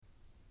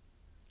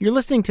You're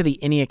listening to the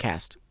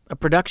Enneacast, a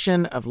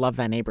production of Love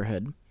Thy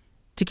Neighborhood.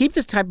 To keep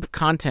this type of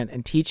content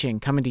and teaching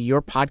coming to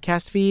your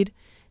podcast feed,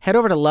 head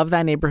over to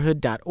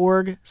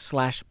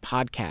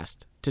lovethyneighborhood.org/podcast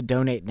to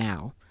donate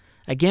now.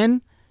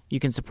 Again, you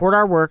can support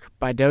our work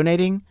by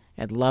donating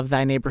at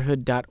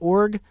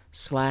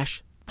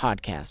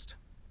lovethyneighborhood.org/podcast.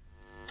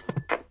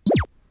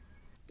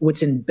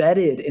 What's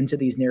embedded into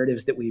these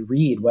narratives that we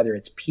read, whether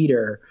it's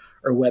Peter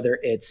or whether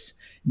it's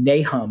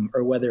Nahum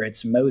or whether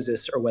it's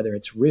Moses or whether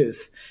it's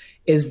Ruth,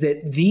 is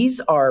that these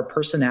are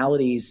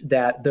personalities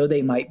that, though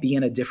they might be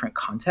in a different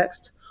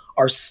context,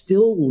 are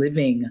still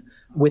living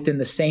within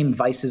the same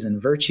vices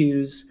and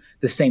virtues,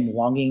 the same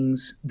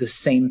longings, the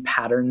same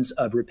patterns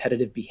of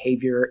repetitive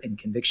behavior and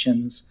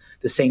convictions,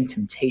 the same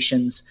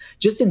temptations,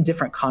 just in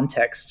different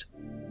contexts.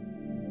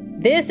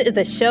 This is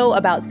a show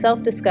about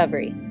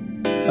self-discovery,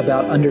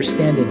 about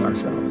understanding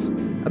ourselves,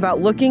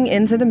 about looking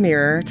into the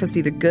mirror to see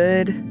the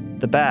good,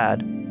 the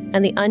bad,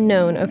 and the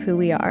unknown of who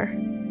we are.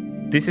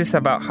 This is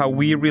about how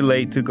we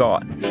relate to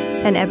God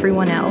and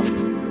everyone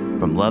else.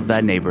 From Love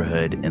Thy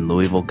Neighborhood in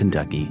Louisville,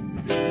 Kentucky.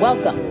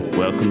 Welcome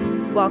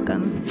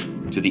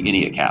to the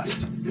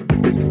Enneacast.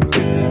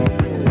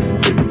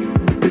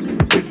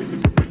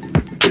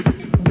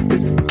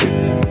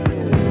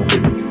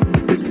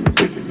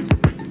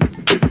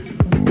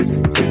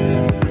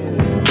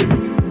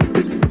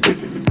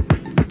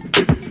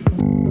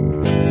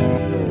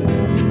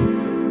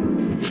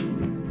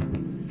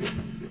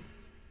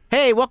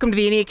 Hey, welcome to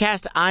the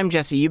Enneacast. I'm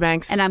Jesse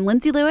Eubanks. And I'm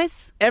Lindsay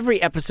Lewis. Every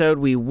episode,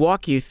 we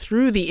walk you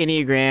through the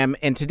Enneagram,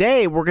 and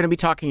today we're going to be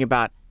talking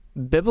about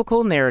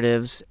biblical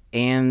narratives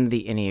and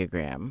the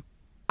Enneagram.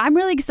 I'm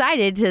really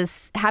excited to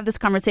have this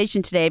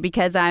conversation today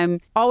because I'm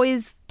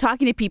always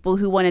talking to people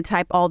who want to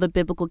type all the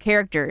biblical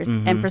characters.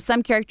 Mm-hmm. And for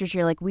some characters,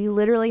 you're like, we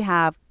literally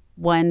have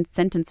one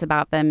sentence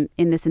about them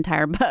in this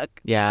entire book.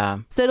 Yeah.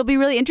 So it'll be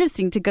really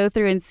interesting to go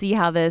through and see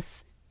how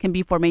this can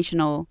be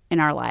formational in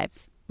our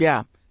lives.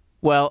 Yeah.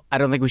 Well, I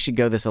don't think we should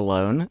go this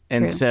alone.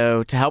 And True.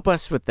 So to help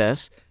us with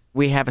this,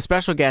 we have a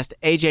special guest,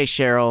 AJ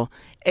Sherrill.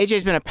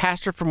 AJ's been a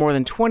pastor for more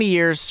than 20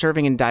 years,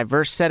 serving in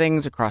diverse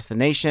settings across the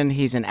nation.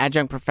 He's an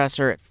adjunct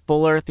professor at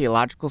Fuller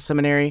Theological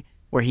Seminary,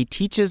 where he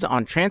teaches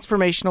on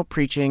transformational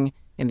preaching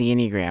in the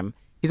Enneagram.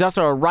 He's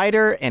also a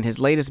writer, and his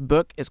latest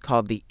book is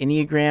called The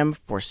Enneagram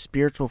for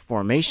Spiritual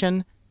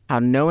Formation: How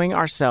Knowing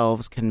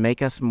Ourselves Can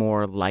Make Us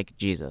More Like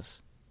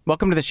Jesus.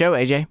 Welcome to the show,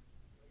 AJ.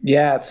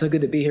 Yeah, it's so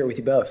good to be here with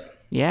you both.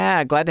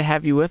 Yeah, glad to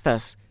have you with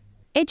us.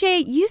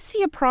 AJ, you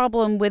see a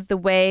problem with the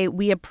way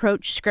we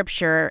approach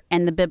Scripture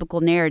and the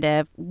biblical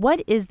narrative.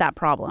 What is that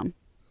problem?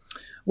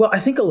 Well, I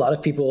think a lot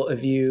of people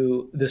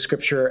view the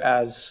Scripture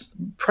as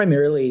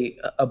primarily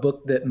a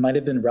book that might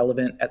have been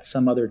relevant at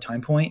some other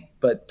time point,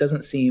 but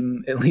doesn't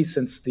seem, at least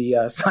since the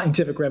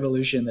scientific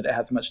revolution, that it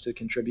has much to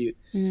contribute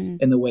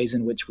in the ways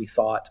in which we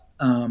thought.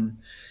 And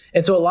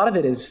so a lot of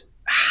it is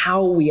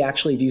how we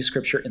actually view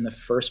Scripture in the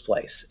first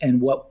place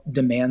and what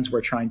demands we're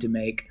trying to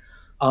make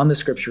on the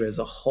Scripture as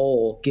a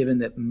whole, given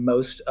that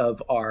most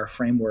of our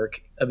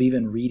framework of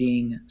even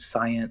reading,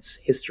 science,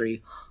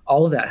 history,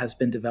 all of that has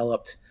been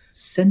developed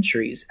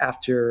centuries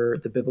after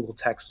the biblical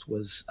text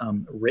was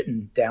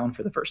written down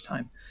for the first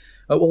time.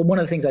 Well, one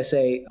of the things I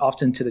say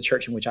often to the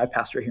church in which I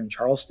pastor here in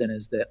Charleston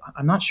is that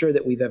I'm not sure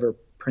that we've ever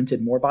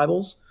printed more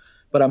Bibles,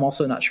 but I'm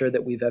also not sure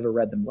that we've ever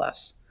read them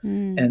less.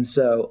 And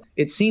so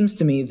it seems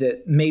to me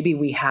that maybe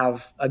we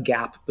have a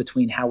gap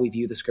between how we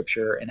view the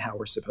Scripture and how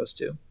we're supposed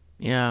to.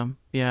 Yeah.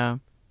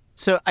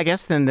 So I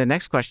guess then the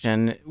next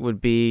question would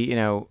be,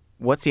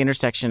 what's the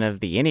intersection of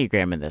the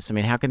Enneagram in this? I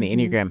mean, how can the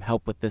Enneagram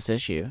help with this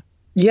issue?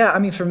 Yeah, I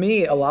mean, for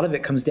me, a lot of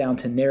it comes down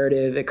to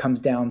narrative. It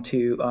comes down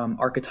to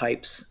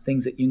archetypes,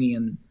 things that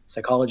Jungian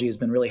psychology has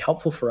been really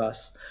helpful for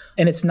us.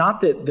 And it's not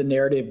that the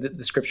narrative that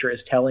the Scripture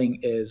is telling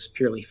is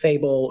purely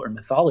fable or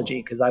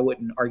mythology, because I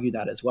wouldn't argue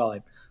that as well.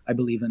 I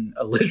believe in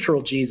a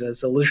literal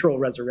Jesus, a literal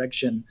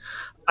resurrection.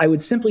 I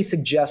would simply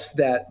suggest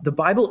that the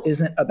Bible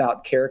isn't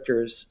about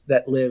characters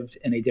that lived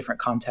in a different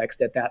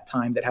context at that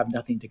time that have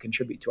nothing to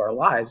contribute to our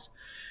lives.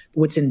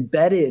 What's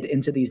embedded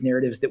into these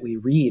narratives that we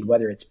read,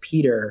 whether it's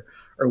Peter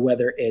or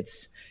whether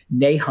it's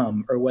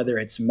Nahum or whether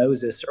it's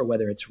Moses or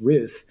whether it's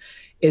Ruth,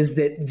 is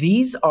that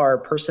these are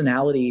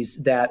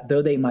personalities that,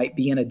 though they might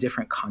be in a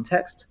different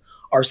context,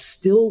 are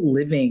still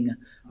living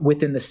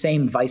within the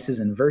same vices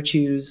and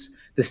virtues,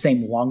 the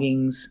same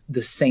longings,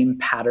 the same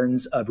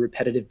patterns of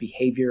repetitive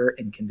behavior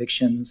and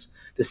convictions,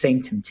 the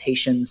same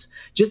temptations,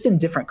 just in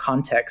different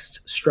contexts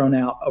strewn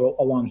out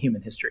along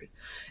human history.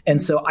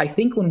 And so I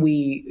think when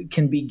we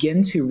can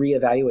begin to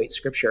reevaluate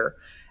Scripture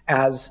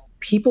as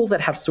people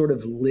that have sort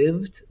of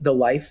lived the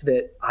life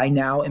that I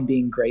now am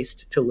being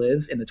graced to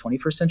live in the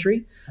 21st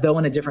century, though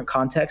in a different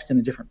context, in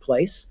a different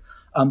place,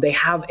 they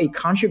have a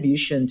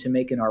contribution to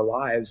make in our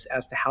lives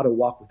as to how to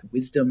walk with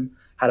wisdom,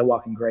 how to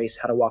walk in grace,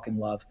 how to walk in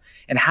love,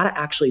 and how to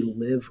actually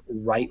live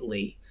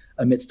rightly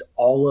amidst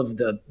all of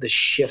the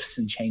shifts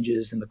and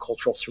changes in the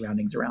cultural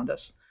surroundings around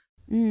us.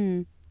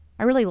 I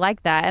really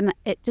like that. And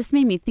it just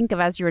made me think of,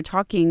 as you were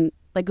talking,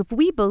 like if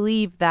we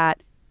believe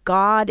that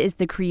God is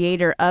the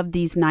creator of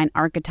these 9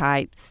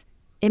 archetypes,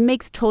 it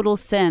makes total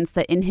sense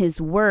that in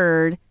his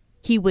word,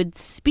 he would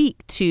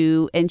speak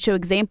to and show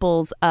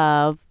examples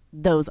of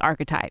those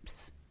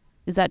archetypes.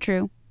 Is that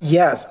true?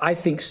 Yes, I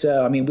think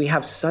so. I mean, we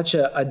have such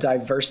a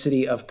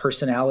diversity of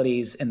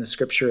personalities in the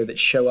scripture that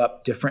show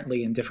up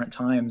differently in different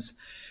times.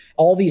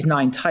 All these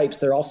 9 types,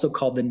 they're also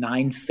called the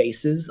 9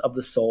 faces of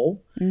the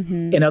soul.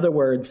 Mm-hmm. In other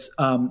words,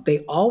 they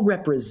all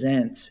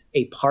represent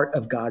a part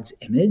of God's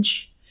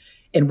image.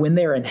 And when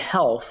they're in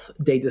health,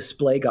 they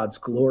display God's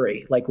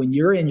glory. Like when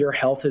you're in your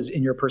health, as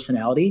in your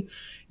personality,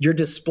 you're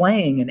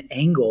displaying an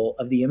angle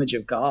of the image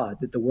of God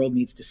that the world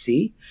needs to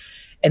see.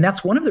 And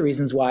that's one of the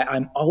reasons why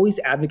I'm always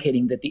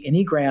advocating that the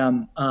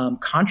Enneagram,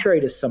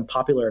 contrary to some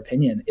popular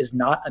opinion, is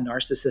not a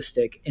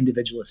narcissistic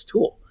individualist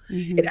tool.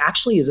 Mm-hmm. It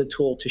actually is a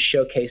tool to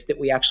showcase that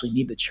we actually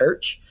need the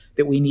church,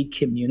 that we need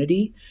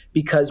community,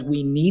 because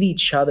we need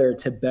each other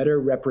to better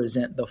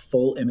represent the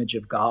full image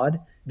of God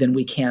than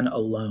we can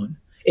alone.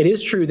 It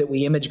is true that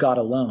we image God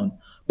alone,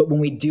 but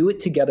when we do it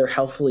together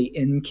healthily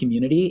in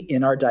community,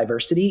 in our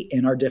diversity,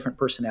 in our different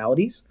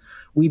personalities,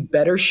 we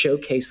better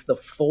showcase the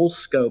full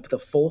scope, the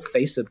full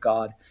face of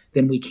God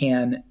than we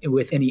can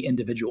with any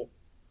individual.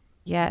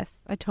 Yes,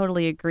 I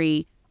totally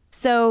agree.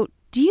 So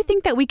do you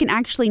think that we can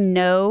actually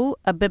know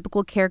a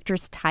biblical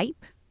character's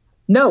type?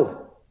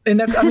 No. And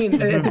that's, I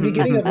mean, at the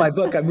beginning of my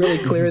book, I'm really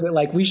clear that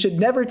like we should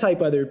never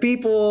type other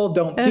people.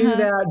 Don't do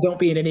that. Don't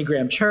be an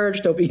Enneagram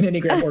church. Don't be an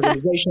Enneagram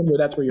organization where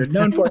that's what you're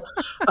known for.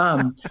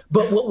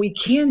 But what we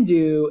can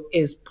do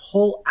is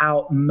pull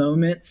out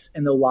moments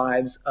in the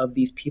lives of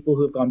these people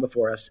who have gone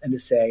before us and to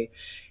say,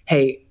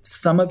 hey,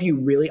 some of you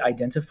really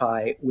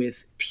identify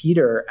with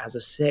Peter as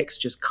a 6,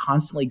 just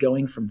constantly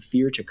going from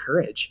fear to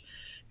courage.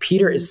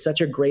 Peter is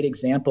such a great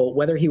example.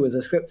 Whether he was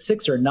a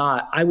 6 or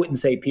not, I wouldn't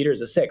say Peter's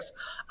a 6.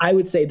 I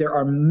would say there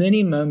are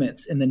many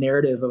moments in the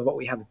narrative of what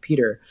we have with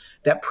Peter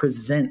that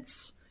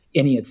presents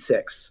Ennead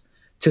 6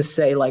 to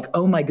say like,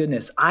 oh my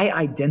goodness, I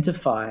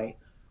identify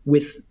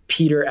with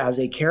Peter as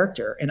a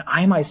character. And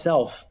I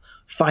myself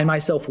find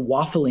myself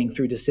waffling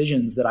through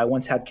decisions that I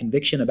once had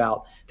conviction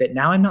about that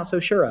now I'm not so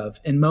sure of.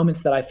 In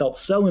moments that I felt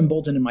so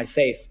emboldened in my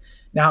faith,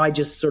 now I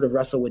just sort of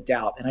wrestle with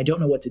doubt and I don't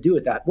know what to do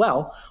with that.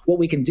 Well, what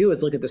we can do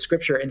is look at the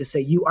scripture and to say,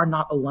 you are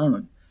not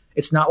alone.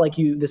 It's not like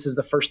this is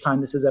the first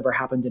time this has ever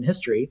happened in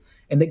history,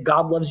 and that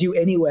God loves you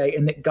anyway,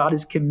 and that God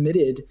is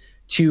committed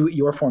to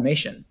your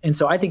formation. And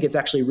so I think it's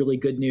actually really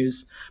good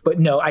news. But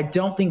no, I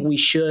don't think we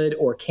should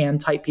or can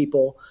type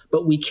people,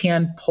 but we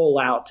can pull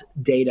out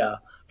data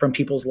from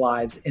people's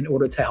lives in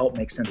order to help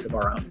make sense of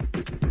our own.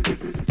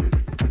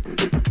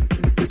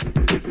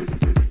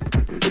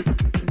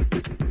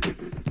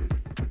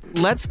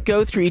 Let's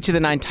go through each of the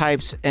 9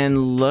 types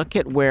and look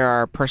at where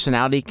our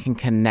personality can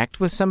connect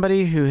with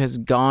somebody who has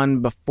gone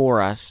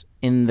before us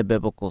in the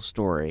biblical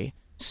story.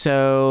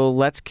 So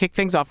let's kick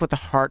things off with the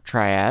heart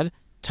triad.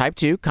 Type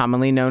 2,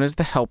 commonly known as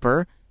the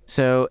helper.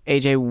 So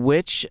AJ,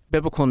 which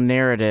biblical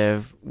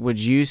narrative would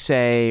you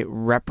say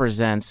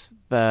represents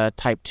the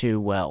type 2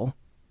 well?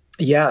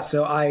 Yeah,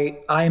 so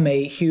I'm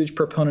a huge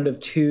proponent of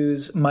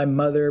 2s. My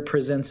mother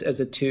presents as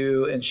a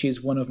 2, and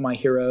she's one of my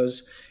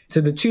heroes.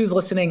 To the 2s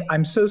listening,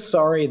 I'm so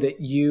sorry that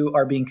you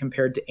are being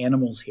compared to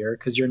animals here,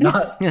 because you're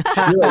not. You're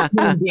a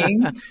human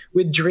being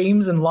with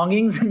dreams and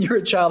longings, and you're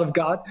a child of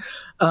God.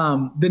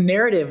 The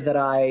narrative that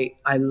I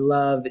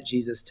love that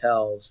Jesus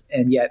tells,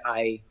 and yet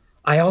I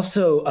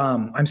also,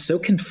 I'm so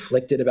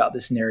conflicted about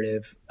this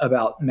narrative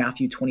about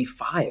Matthew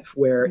 25,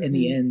 where in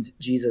the end,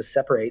 Jesus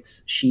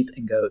separates sheep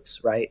and goats,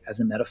 right, as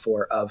a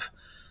metaphor of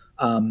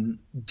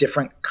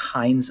different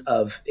kinds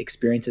of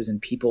experiences and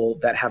people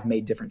that have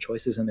made different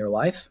choices in their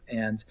life.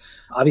 And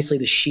obviously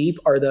the sheep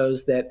are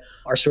those that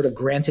are sort of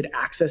granted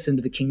access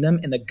into the kingdom,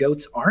 and the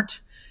goats aren't.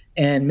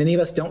 And many of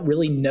us don't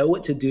really know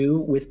what to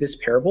do with this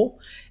parable.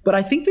 But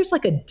I think there's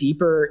like a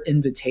deeper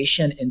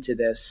invitation into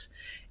this.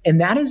 And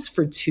that is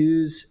for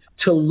 2s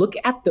to look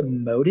at the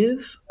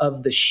motive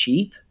of the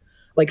sheep.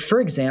 Like,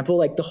 for example,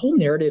 like the whole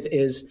narrative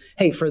is,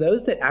 hey, for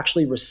those that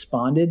actually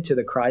responded to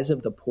the cries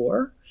of the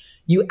poor,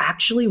 you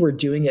actually were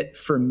doing it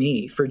for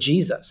me, for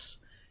Jesus.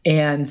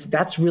 And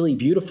that's really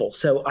beautiful.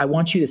 So I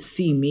want you to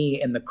see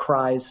me in the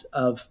cries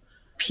of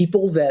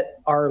people that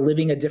are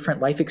living a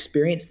different life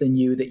experience than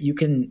you, that you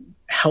can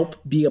help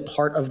be a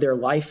part of their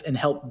life and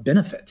help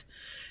benefit.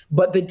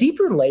 But the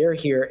deeper layer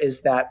here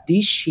is that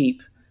these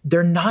sheep,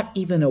 they're not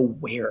even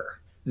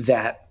aware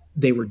that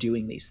they were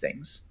doing these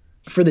things.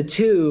 For the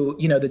 2,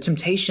 the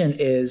temptation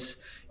is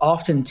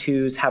often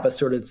 2s have a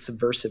sort of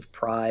subversive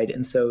pride.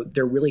 And so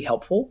they're really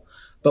helpful.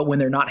 But when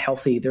they're not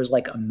healthy, there's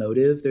like a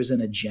motive, there's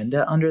an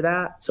agenda under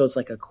that. So it's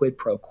like a quid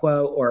pro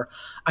quo, or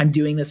I'm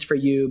doing this for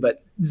you, but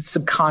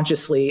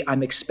subconsciously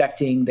I'm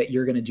expecting that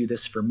you're going to do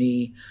this for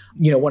me.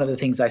 One of the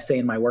things I say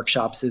in my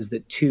workshops is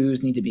that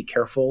 2s need to be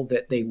careful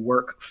that they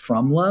work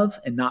from love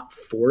and not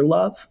for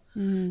love,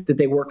 that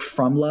they work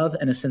from love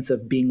in a sense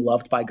of being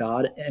loved by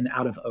God and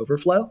out of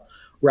overflow,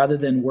 rather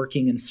than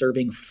working and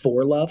serving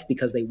for love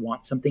because they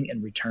want something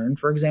in return,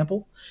 for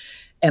example.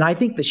 And I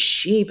think the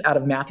sheep out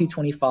of Matthew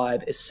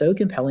 25 is so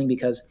compelling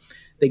because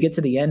they get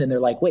to the end and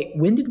they're like, wait,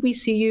 when did we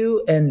see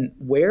you and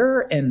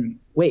where? And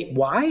wait,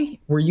 why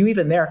were you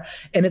even there?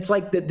 And it's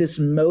like that this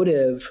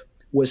motive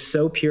was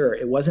so pure.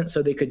 It wasn't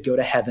so they could go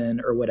to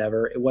heaven or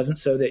whatever. It wasn't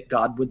so that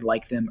God would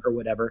like them or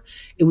whatever.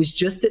 It was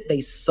just that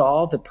they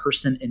saw the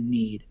person in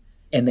need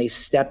and they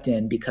stepped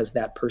in because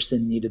that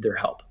person needed their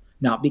help.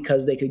 Not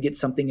because they could get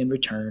something in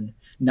return,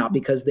 not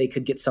because they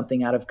could get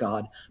something out of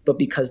God, but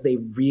because they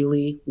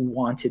really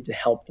wanted to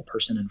help the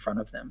person in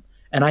front of them.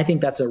 And I think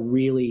that's a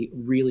really,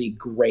 really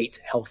great,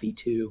 healthy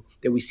two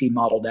that we see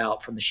modeled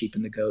out from the sheep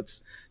and the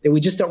goats, that we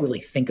just don't really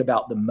think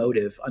about the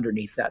motive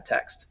underneath that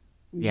text.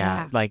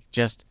 Yeah, like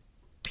just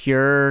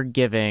pure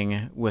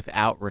giving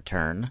without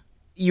return.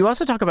 You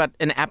also talk about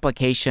an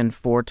application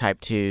for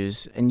type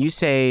 2s, and you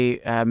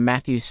say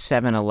Matthew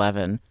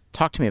 7:11.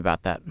 Talk to me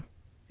about that.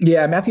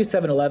 Yeah, Matthew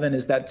 7:11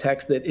 is that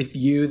text that if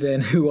you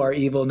then who are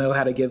evil know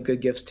how to give good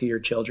gifts to your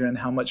children,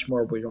 how much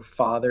more will your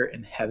Father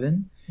in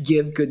heaven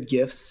give good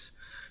gifts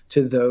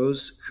to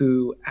those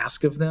who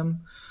ask of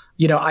them?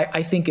 You know,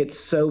 I think it's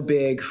so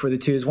big for the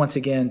twos, once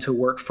again, to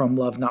work from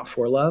love, not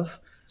for love.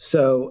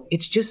 So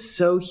it's just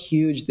so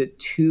huge that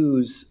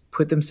twos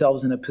put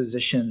themselves in a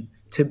position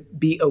to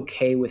be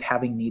okay with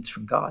having needs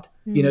from God.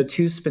 You know,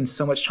 twos spend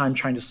so much time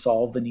trying to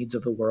solve the needs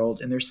of the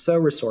world, and they're so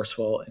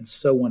resourceful and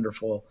so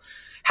wonderful.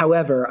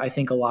 However, I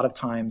think a lot of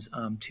times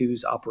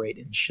twos operate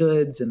in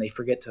shoulds and they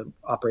forget to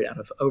operate out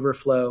of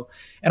overflow.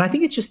 And I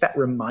think it's just that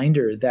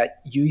reminder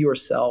that you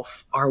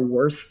yourself are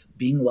worth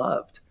being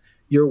loved.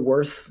 You're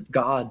worth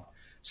God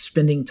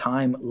spending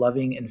time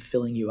loving and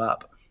filling you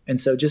up. And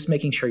so just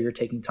making sure you're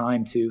taking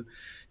time to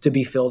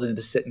be filled and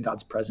to sit in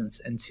God's presence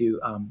and to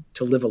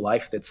live a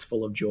life that's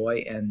full of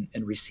joy and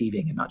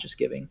receiving and not just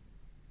giving.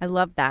 I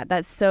love that.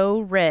 That's so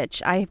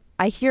rich. I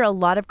hear a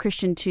lot of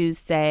Christian twos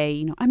say,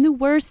 you know, I'm the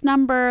worst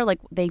number. Like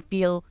they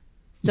feel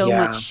so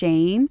much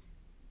shame.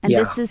 And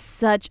this is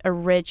such a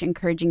rich,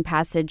 encouraging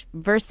passage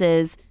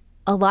versus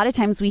a lot of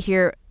times we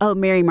hear, oh,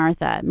 Mary,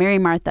 Martha,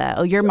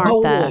 oh, you're Martha.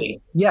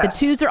 Totally. Yes.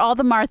 The twos are all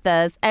the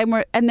Marthas.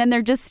 And then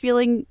they're just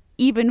feeling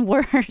even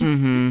worse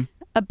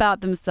about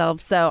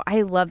themselves. So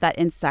I love that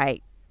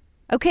insight.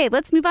 Okay,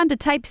 let's move on to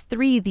type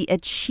 3, the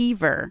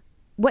achiever.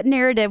 What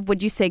narrative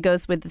would you say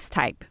goes with this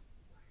type?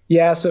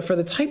 Yeah, so for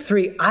the type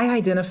 3, I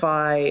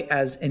identify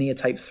as a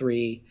type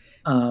 3,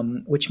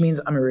 which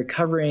means I'm a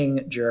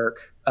recovering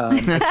jerk.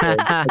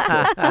 I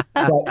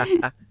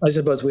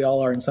suppose we all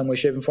are in some way,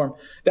 shape, and form.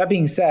 That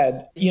being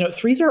said, you know,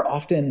 3s are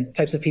often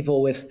types of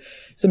people with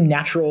some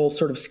natural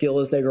sort of skill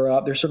as they grow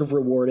up. They're sort of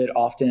rewarded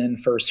often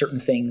for certain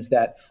things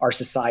that our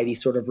society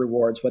sort of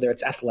rewards, whether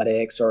it's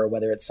athletics or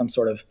whether it's some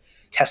sort of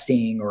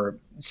testing or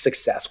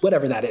success,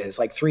 whatever that is.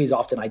 Like 3s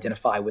often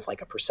identify with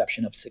like a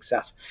perception of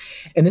success.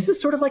 And this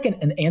is sort of like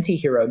an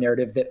anti-hero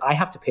narrative that I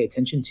have to pay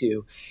attention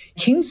to.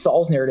 King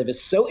Saul's narrative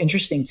is so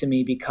interesting to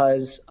me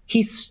because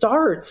he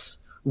starts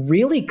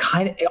really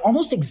kind of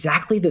almost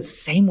exactly the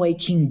same way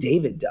King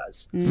David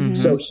does.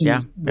 So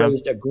he's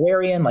raised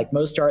agrarian like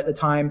most are at the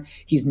time.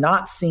 He's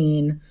not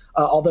seen,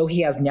 although he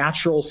has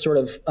natural sort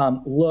of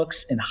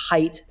looks and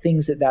height,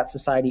 things that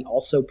society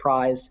also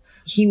prized.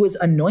 He was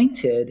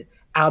anointed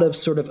out of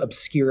sort of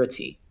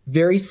obscurity,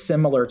 very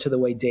similar to the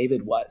way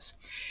David was.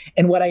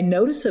 And what I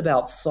notice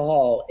about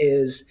Saul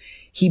is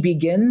he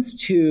begins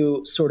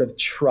to sort of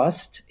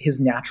trust his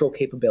natural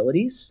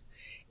capabilities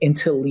and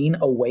to lean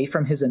away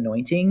from his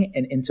anointing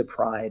and into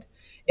pride.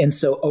 And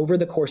so over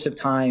the course of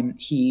time,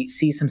 he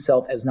sees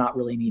himself as not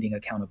really needing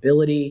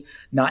accountability,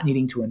 not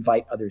needing to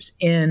invite others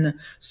in,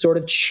 sort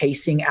of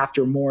chasing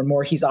after more and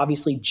more. He's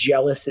obviously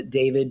jealous at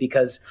David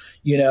because,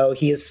 you know,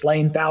 he has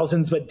slain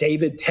thousands, but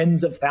David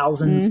tens of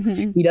thousands.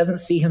 He doesn't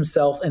see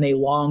himself in a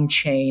long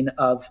chain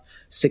of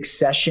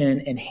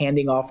succession and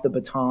handing off the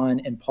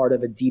baton and part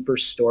of a deeper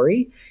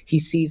story. He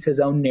sees his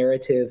own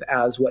narrative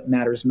as what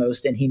matters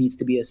most, and he needs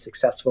to be as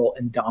successful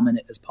and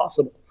dominant as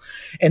possible.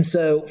 And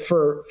so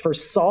for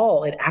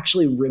Saul, it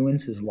actually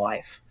ruins his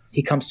life.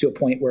 He comes to a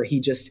point where he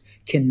just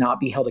cannot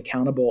be held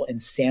accountable,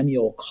 and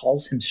Samuel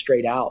calls him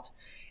straight out,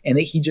 and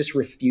that he just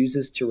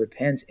refuses to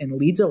repent and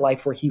leads a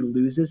life where he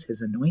loses his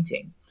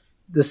anointing.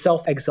 The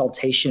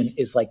self-exaltation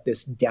is like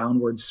this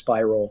downward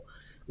spiral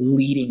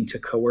leading to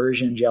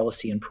coercion,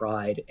 jealousy, and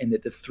pride, and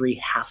that the 3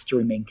 has to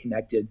remain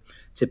connected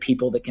to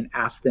people that can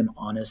ask them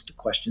honest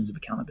questions of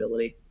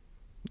accountability.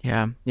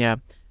 Yeah.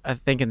 I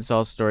think in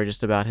Saul's story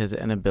just about his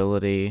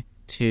inability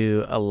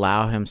to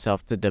allow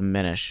himself to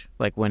diminish,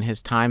 like when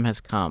his time has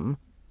come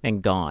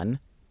and gone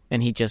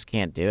and he just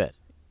can't do it.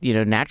 You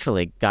know,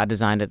 naturally, God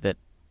designed it that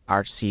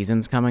our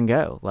seasons come and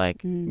go.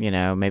 Like, you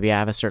know, maybe I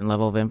have a certain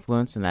level of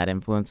influence and that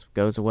influence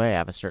goes away. I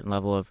have a certain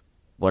level of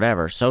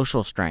whatever,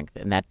 social strength,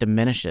 and that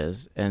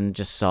diminishes, and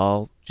just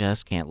Saul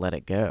just can't let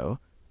it go.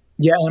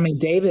 Yeah,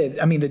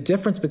 the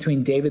difference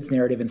between David's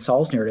narrative and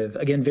Saul's narrative,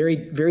 again,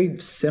 very, very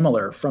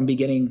similar from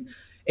beginning,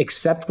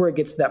 except where it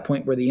gets to that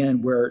point where the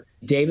end, where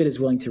David is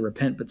willing to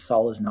repent, but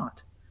Saul is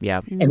not.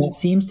 Yeah. And that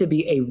seems to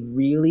be a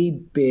really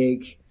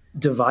big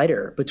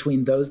divider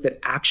between those that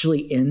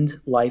actually end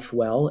life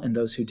well and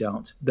those who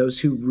don't. Those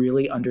who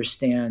really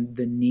understand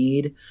the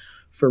need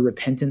for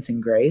repentance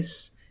and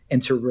grace,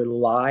 and to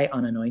rely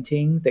on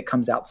anointing that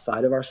comes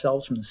outside of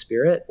ourselves from the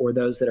Spirit, or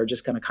those that are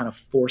just going to kind of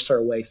force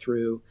our way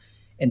through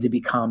and to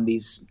become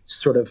these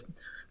sort of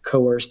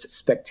coerced,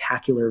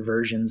 spectacular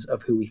versions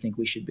of who we think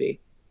we should be.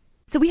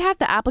 So we have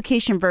the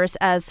application verse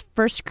as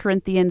 1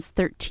 Corinthians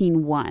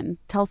 13:1.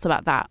 Tell us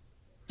about that.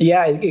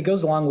 Yeah, it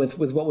goes along with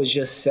what was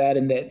just said,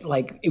 and that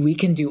like we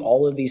can do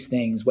all of these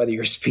things, whether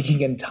you're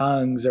speaking in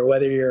tongues or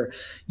whether you're,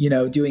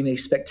 doing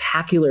these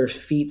spectacular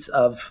feats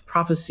of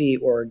prophecy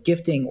or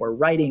gifting or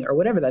writing or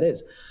whatever that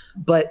is.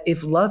 But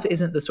if love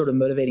isn't the sort of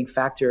motivating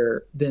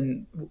factor,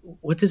 then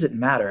what does it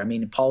matter? I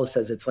mean, Paul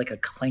says it's like a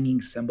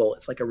clanging cymbal.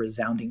 It's like a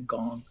resounding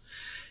gong.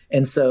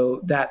 And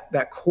so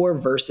that core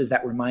verse is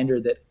that reminder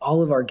that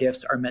all of our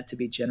gifts are meant to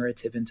be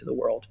generative into the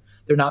world.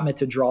 They're not meant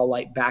to draw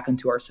light back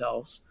into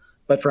ourselves,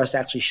 but for us to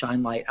actually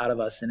shine light out of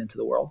us and into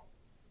the world.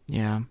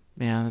 Yeah,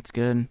 that's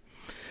good.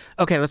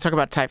 Okay, let's talk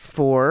about type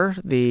 4,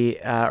 the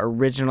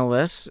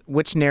originalists.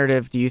 Which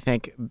narrative do you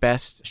think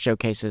best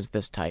showcases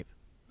this type?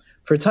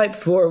 For type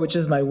 4, which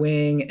is my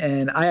wing,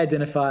 and I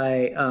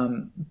identify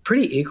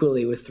pretty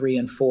equally with 3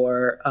 and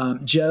 4,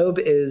 Job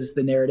is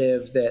the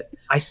narrative that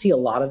I see a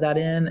lot of that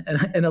in,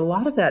 and a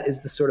lot of that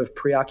is the sort of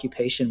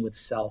preoccupation with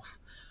self.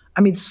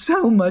 I mean,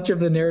 so much of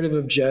the narrative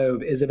of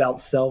Job is about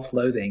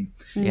self-loathing.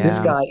 Yeah. This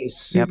guy is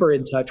super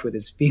in touch with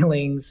his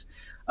feelings.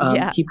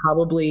 He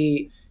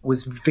probably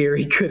was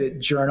very good at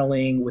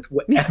journaling with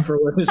whatever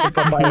was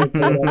upon my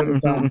head all the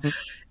time,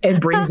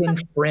 and brings in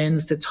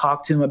friends to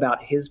talk to him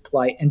about his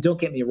plight. And don't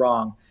get me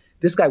wrong,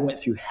 this guy went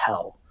through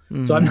hell.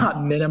 Mm-hmm. So I'm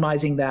not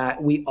minimizing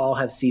that. We all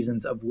have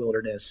seasons of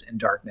wilderness and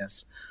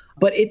darkness.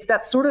 But it's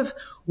that sort of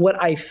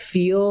what I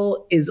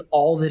feel is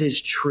all that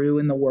is true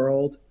in the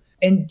world.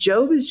 And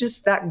Job is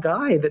just that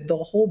guy that the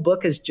whole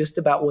book is just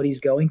about what he's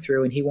going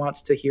through, and he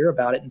wants to hear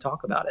about it and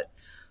talk about it.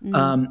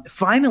 Mm-hmm.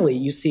 Finally,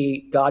 you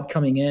see God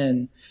coming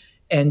in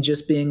and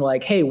just being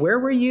like, hey, where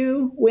were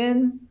you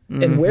when?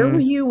 And where were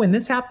you when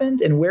this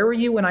happened? And where were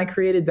you when I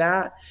created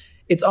that?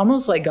 It's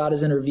almost like God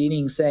is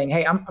intervening, saying,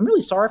 hey, I'm really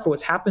sorry for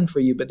what's happened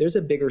for you, but there's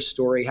a bigger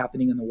story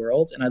happening in the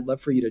world, and I'd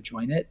love for you to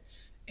join it.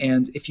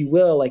 And if you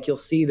will, like, you'll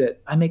see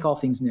that I make all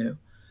things new.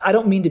 I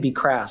don't mean to be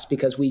crass,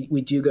 because we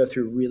do go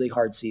through really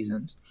hard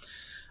seasons.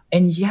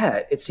 And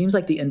yet it seems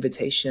like the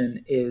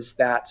invitation is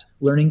that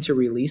learning to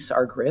release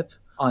our grip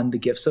on the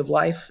gifts of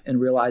life and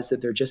realize that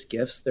they're just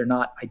gifts. They're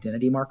not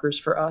identity markers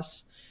for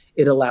us.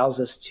 It allows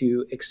us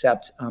to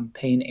accept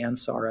pain and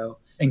sorrow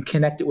and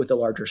connect it with the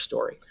larger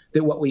story.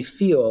 That what we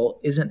feel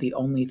isn't the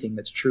only thing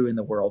that's true in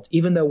the world,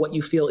 even though what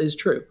you feel is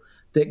true.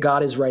 That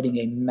God is writing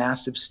a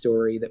massive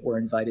story that we're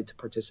invited to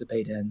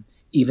participate in,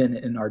 even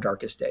in our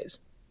darkest days.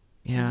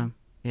 Yeah.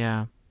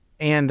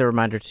 And the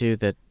reminder, too,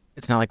 that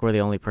it's not like we're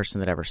the only person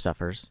that ever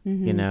suffers,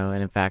 and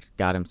in fact,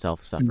 God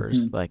himself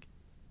suffers.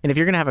 And if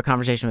you're going to have a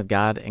conversation with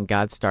God and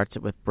God starts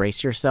it with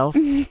brace yourself,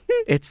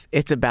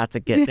 it's about to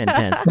get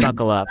intense.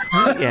 Buckle up.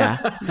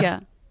 Yeah.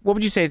 What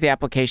would you say is the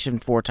application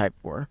for type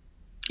 4?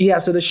 Yeah,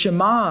 so the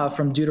Shema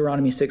from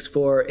Deuteronomy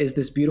 6:4 is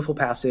this beautiful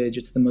passage.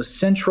 It's the most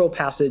central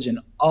passage in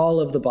all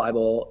of the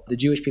Bible. The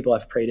Jewish people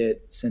have prayed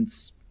it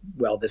since,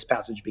 this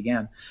passage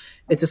began.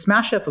 It's a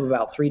smash up of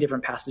about 3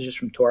 different passages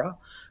from Torah.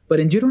 But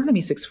in Deuteronomy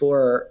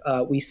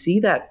 6:4, we see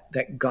that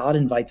God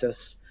invites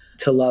us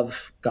to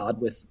love God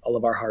with all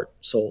of our heart,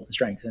 soul, and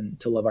strength, and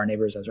to love our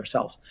neighbors as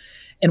ourselves.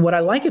 And what I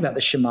like about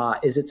the Shema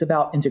is it's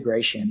about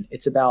integration.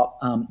 It's about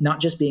not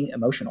just being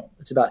emotional.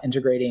 It's about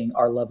integrating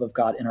our love of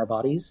God in our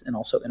bodies and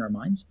also in our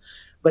minds.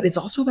 But it's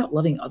also about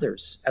loving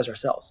others as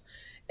ourselves.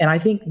 And I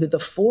think that the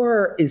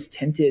 4 is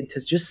tempted to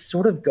just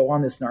sort of go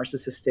on this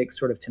narcissistic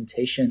sort of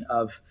temptation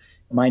of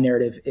my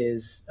narrative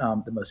is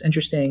the most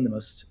interesting, the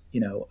most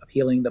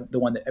appealing, the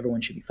one that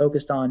everyone should be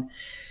focused on.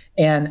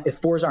 And if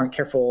 4s aren't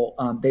careful,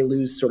 they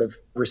lose sort of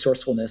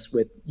resourcefulness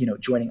with,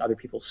 joining other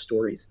people's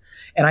stories.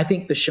 And I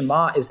think the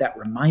Shema is that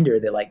reminder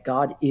that like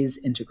God is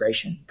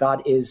integration.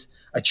 God is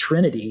a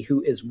Trinity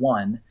who is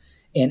one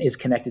and is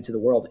connected to the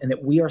world. And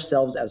that we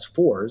ourselves as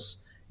 4s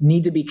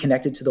need to be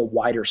connected to the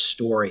wider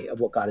story of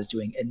what God is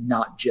doing and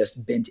not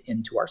just bent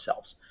into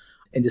ourselves,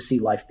 and to see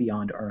life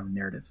beyond our own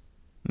narrative.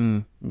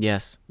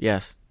 Yes,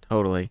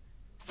 totally.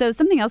 So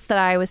something else that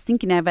I was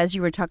thinking of as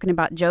you were talking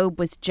about Job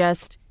was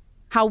just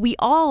how we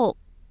all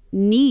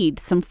need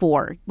some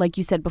 4. Like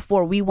you said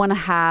before, we want to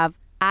have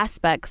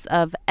aspects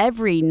of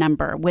every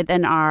number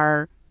within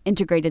our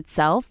integrated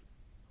self.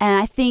 And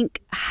I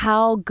think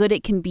how good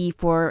it can be,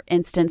 for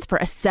instance, for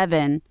a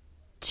 7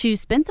 to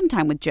spend some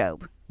time with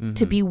Job,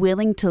 to be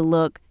willing to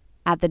look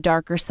at the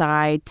darker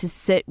side, to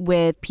sit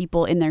with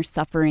people in their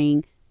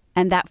suffering.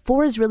 And that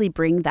 4s really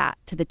bring that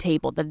to the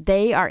table, that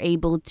they are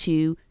able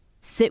to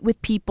sit with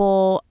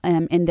people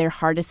in their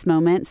hardest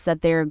moments,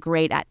 that they're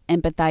great at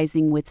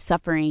empathizing with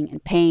suffering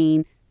and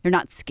pain. They're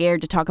not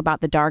scared to talk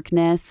about the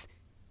darkness.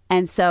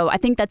 And so I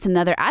think that's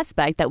another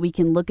aspect that we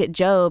can look at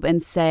Job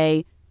and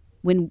say,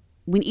 when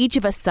each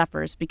of us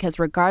suffers, because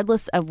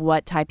regardless of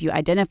what type you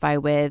identify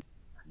with,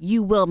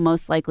 you will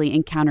most likely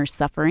encounter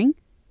suffering.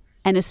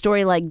 And a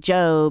story like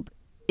Job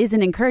is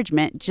an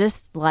encouragement,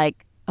 just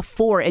like a a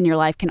 4 in your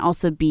life can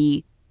also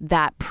be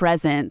that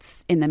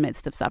presence in the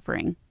midst of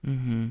suffering.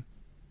 Mm-hmm.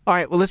 All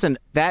right, well, listen,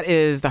 that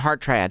is the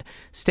heart triad.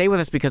 Stay with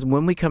us because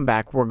when we come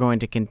back, we're going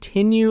to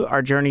continue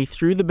our journey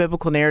through the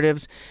biblical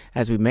narratives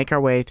as we make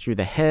our way through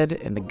the head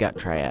and the gut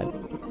triad.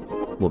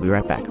 We'll be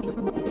right back.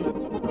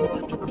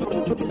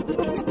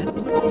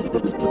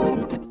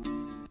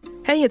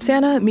 Hey, it's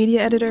Anna,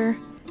 media editor.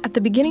 At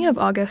the beginning of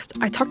August,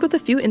 I talked with a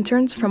few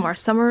interns from our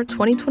summer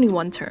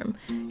 2021 term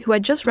who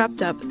had just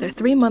wrapped up their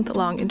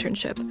 3-month-long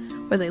internship,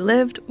 where they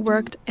lived,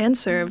 worked, and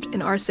served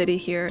in our city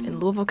here in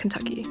Louisville,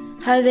 Kentucky.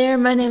 Hi there,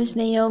 my name is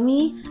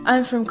Naomi.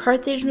 I'm from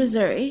Carthage,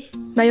 Missouri.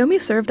 Naomi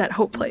served at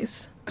Hope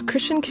Place, a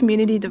Christian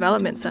community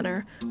development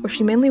center where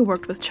she mainly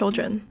worked with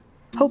children.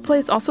 Hope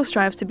Place also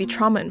strives to be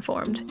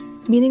trauma-informed,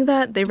 meaning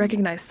that they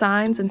recognize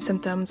signs and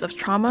symptoms of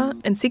trauma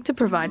and seek to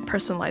provide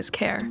personalized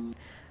care.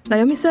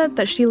 Naomi said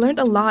that she learned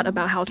a lot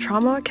about how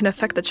trauma can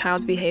affect the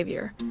child's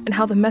behavior and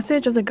how the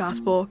message of the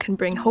gospel can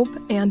bring hope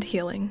and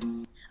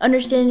healing.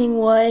 Understanding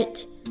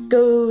what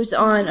goes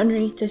on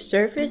underneath the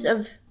surface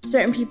of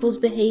certain people's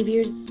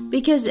behaviors,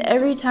 because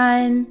every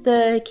time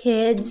the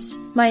kids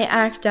might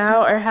act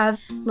out or have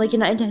like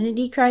an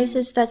identity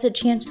crisis, that's a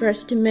chance for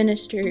us to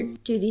minister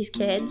to these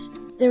kids.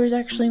 There was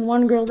actually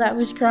one girl that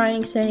was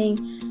crying saying,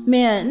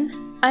 "Man,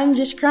 I'm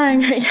just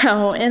crying right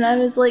now." And I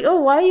was like, "Oh,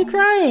 why are you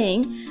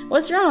crying?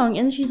 What's wrong?"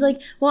 And she's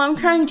like, "Well, I'm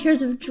crying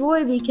tears of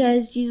joy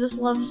because Jesus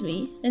loves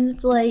me." And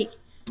it's like,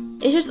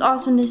 it's just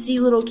awesome to see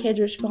little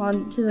kids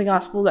respond to the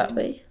gospel that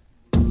way.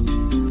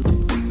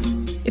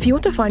 If you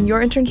want to find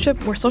your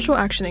internship where social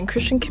action and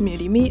Christian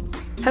community meet,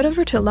 head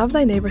over to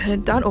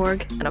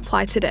lovethyneighborhood.org and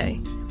apply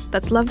today.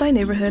 That's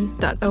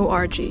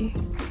lovethyneighborhood.org.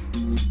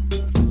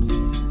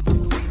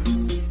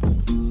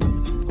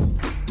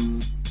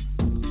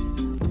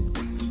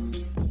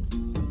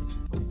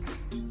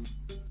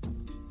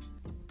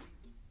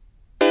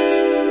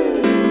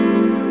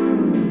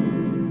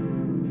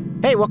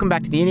 Hey, welcome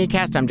back to the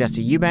Enneacast. I'm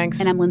Jesse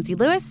Eubanks. And I'm Lindsay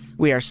Lewis.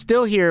 We are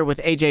still here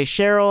with AJ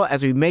Sherrill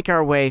as we make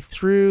our way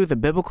through the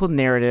biblical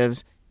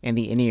narratives and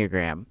the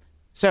Enneagram.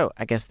 So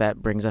I guess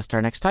that brings us to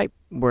our next type.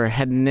 We're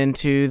heading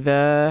into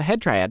the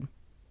head triad.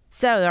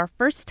 So our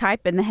first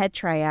type in the head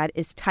triad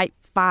is type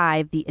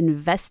 5, the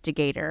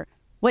investigator.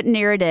 What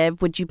narrative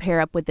would you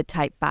pair up with the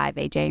type 5,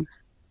 AJ?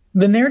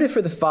 The narrative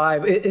for the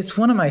 5, it's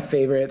one of my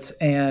favorites,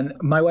 and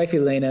my wife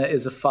Elena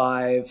is a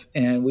 5,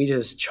 and we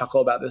just chuckle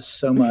about this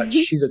so much.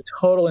 She's a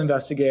total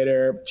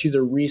investigator. She's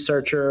a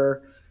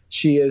researcher.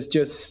 She is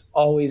just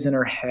always in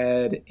her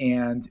head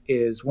and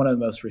is one of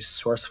the most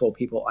resourceful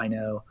people I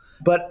know.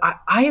 But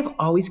I have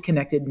always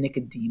connected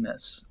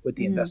Nicodemus with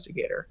the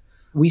investigator.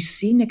 We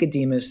see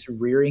Nicodemus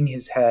rearing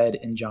his head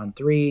in John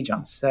 3,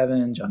 John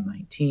 7, John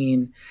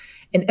 19.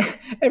 And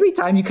every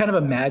time you kind of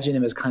imagine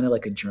him as kind of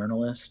like a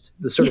journalist,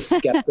 the sort of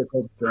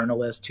skeptical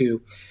journalist who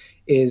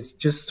is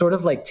just sort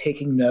of like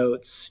taking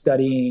notes,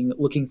 studying,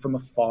 looking from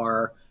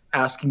afar,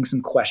 asking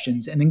some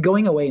questions, and then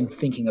going away and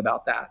thinking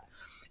about that.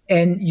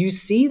 And you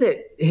see that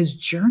his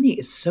journey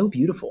is so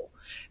beautiful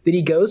that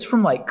he goes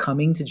from like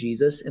coming to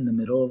Jesus in the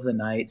middle of the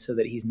night so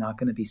that he's not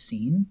going to be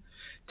seen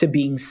to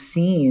being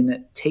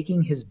seen,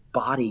 taking his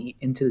body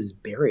into his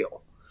burial.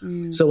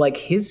 So like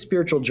his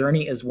spiritual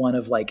journey is one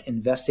of like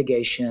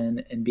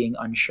investigation and being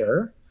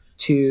unsure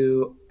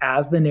to,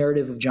 as the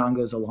narrative of John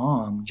goes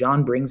along,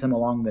 John brings him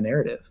along the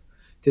narrative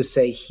to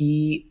say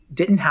he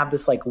didn't have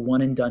this like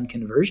one and done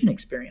conversion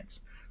experience,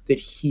 that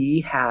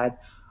he had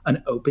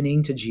an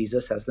opening to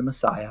Jesus as the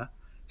Messiah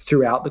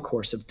throughout the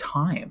course of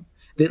time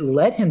that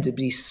led him to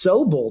be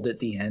so bold at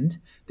the end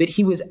that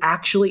he was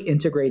actually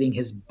integrating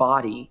his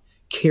body,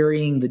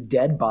 carrying the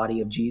dead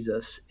body of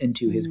Jesus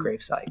into his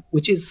gravesite,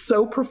 which is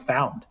so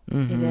profound.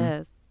 It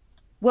is.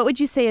 What would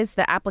you say is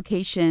the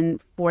application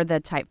for the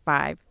type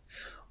 5?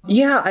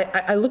 Yeah,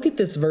 I look at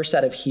this verse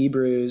out of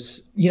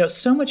Hebrews. You know,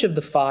 so much of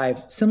the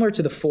 5, similar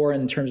to the 4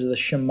 in terms of the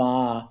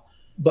Shema,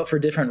 but for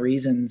different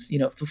reasons. You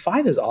know, the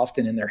 5 is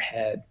often in their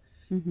head.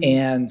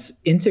 And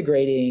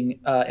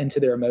integrating into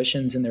their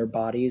emotions and their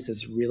bodies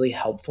is really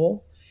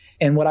helpful.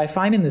 And what I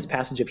find in this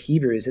passage of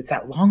Hebrews, it's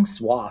that long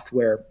swath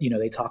where, you know,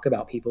 they talk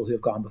about people who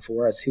have gone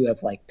before us who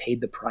have like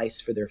paid the price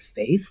for their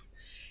faith.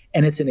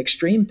 And it's an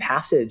extreme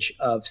passage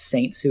of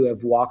saints who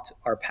have walked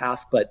our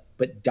path, but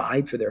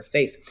died for their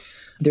faith.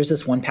 There's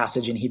this one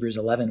passage in Hebrews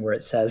 11 where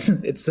it says,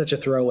 it's such a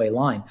throwaway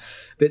line,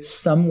 that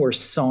some were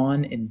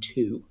sawn in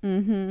two.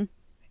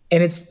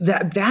 And it's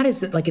that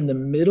is like in the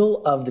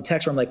middle of the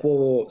text where I'm like,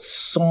 whoa,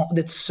 sawn,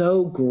 that's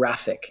so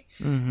graphic.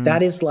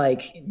 That is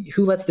like,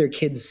 who lets their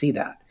kids see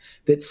that?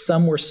 That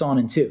some were sawn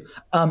in two.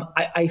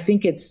 I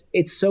think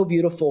it's so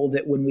beautiful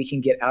that when we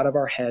can get out of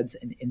our heads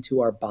and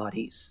into our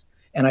bodies.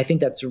 And I think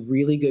that's a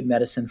really good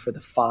medicine for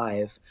the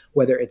 5,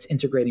 whether it's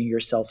integrating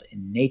yourself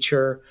in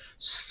nature,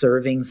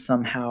 serving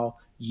somehow,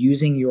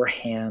 using your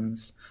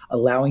hands,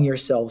 allowing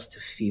yourselves to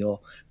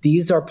feel.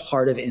 These are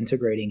part of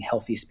integrating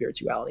healthy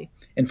spirituality.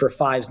 And for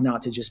 5s,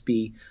 not to just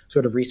be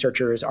sort of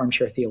researchers,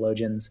 armchair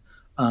theologians,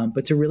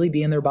 but to really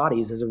be in their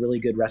bodies is a really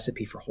good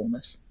recipe for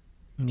wholeness.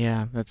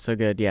 Yeah, that's so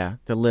good. Yeah,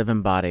 to live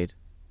embodied.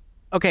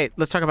 Okay,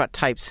 let's talk about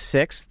type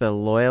 6, the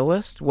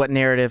loyalist. What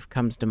narrative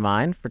comes to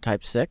mind for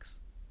type 6?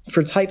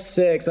 For type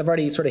 6, I've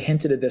already sort of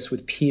hinted at this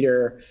with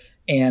Peter,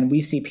 and we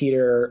see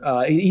Peter,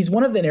 he's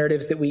one of the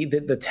narratives that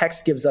the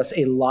text gives us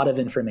a lot of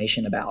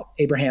information about.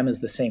 Abraham is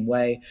the same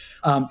way.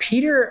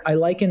 Peter, I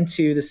liken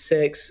to the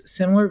 6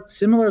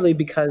 similarly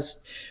because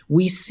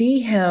we see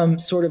him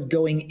sort of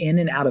going in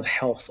and out of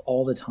health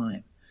all the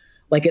time.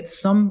 Like at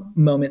some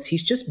moments,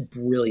 he's just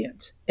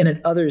brilliant. And at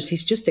others,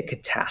 he's just a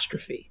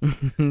catastrophe.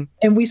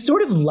 And we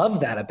sort of love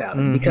that about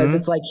him because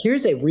it's like,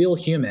 here's a real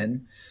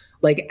human,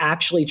 like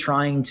actually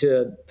trying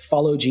to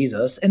follow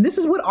Jesus. And this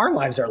is what our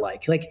lives are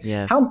like. Like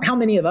how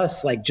many of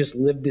us like just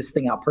live this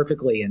thing out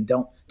perfectly and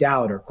don't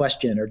doubt or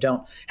question or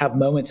don't have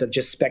moments of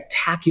just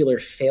spectacular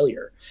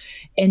failure.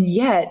 And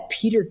yet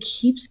Peter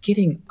keeps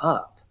getting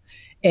up.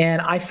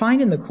 And I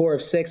find in the core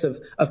of 6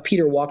 of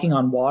Peter walking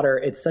on water,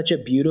 it's such a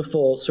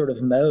beautiful sort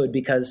of mode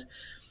because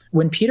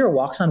when Peter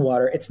walks on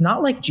water, it's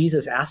not like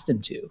Jesus asked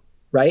him to,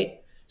 right?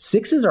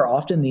 6s are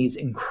often these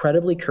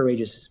incredibly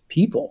courageous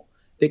people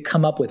that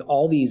come up with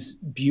all these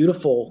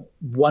beautiful,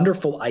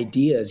 wonderful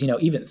ideas,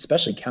 even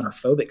especially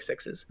counterphobic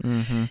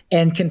 6s,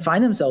 and can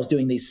find themselves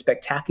doing these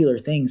spectacular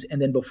things.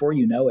 And then before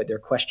you know it, they're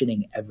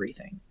questioning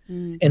everything.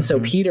 And so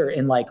Peter,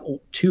 in like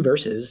 2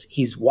 verses,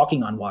 he's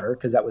walking on water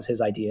because that was his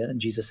idea and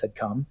Jesus had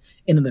come.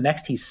 And in the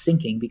next, he's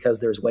sinking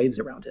because there's waves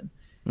around him.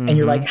 And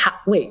you're like,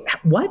 wait,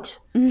 what?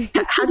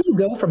 How do you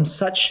go from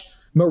such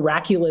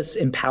miraculous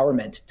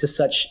empowerment to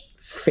such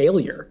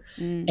failure?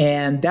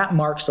 And that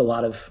marks a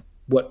lot of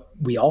what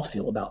we all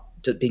feel about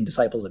being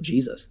disciples of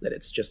Jesus, that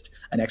it's just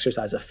an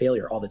exercise of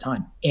failure all the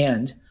time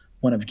and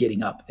one of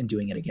getting up and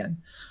doing it again.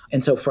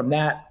 And so from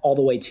that all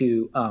the way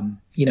to,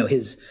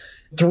 his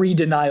 3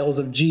 denials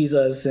of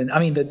Jesus. And I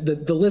mean,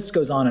 the list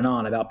goes on and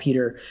on about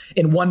Peter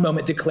in one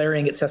moment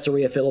declaring at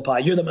Caesarea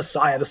Philippi, you're the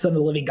Messiah, the Son of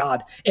the living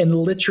God. And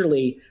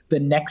literally the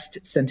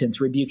next sentence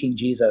rebuking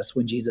Jesus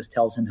when Jesus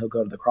tells him he'll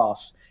go to the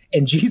cross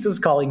and Jesus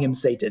calling him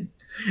Satan.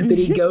 That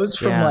he goes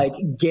from like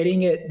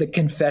getting the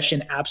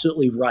confession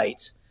absolutely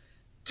right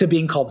to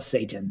being called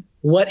Satan.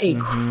 What a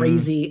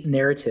crazy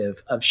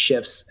narrative of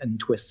shifts and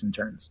twists and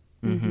turns.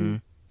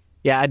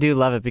 Yeah, I do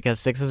love it because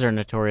 6s are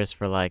notorious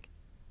for like,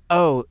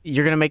 oh,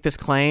 you're going to make this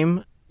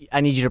claim?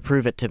 I need you to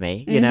prove it to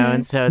me,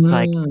 And so it's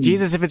like,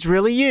 Jesus, if it's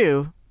really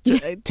you,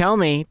 tell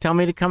me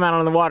to come out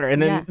on the water.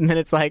 And then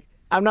it's like,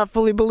 I'm not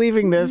fully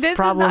believing this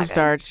problem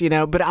starts,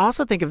 But I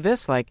also think of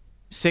this, like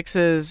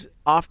 6s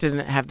often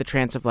have the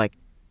trance of like,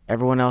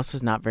 everyone else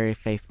is not very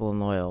faithful and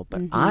loyal, but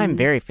I'm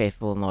very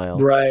faithful and loyal.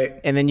 Right.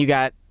 And then you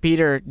got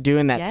Peter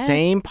doing that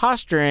same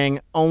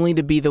posturing only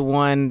to be the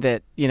one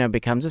that,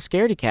 becomes a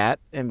scaredy cat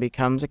and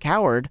becomes a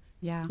coward.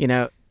 Yeah.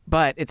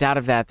 But it's out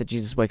of that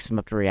Jesus wakes him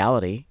up to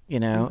reality,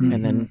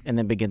 and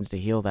then begins to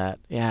heal that.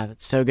 Yeah,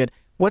 that's so good.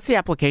 What's the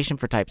application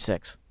for type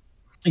 6?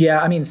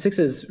 Yeah, I mean,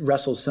 6s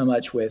wrestle so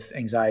much with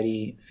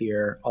anxiety,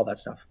 fear, all that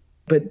stuff.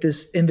 But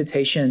this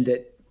invitation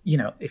that,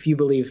 if you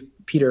believe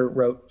Peter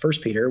wrote 1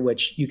 Peter,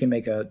 which you can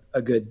make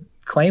a good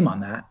claim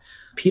on that,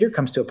 Peter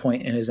comes to a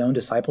point in his own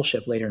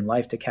discipleship later in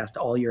life to cast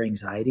all your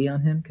anxiety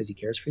on him because he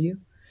cares for you.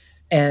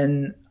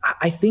 And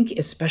I think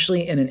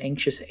especially in an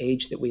anxious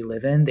age that we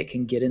live in that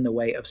can get in the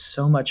way of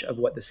so much of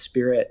what the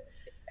Spirit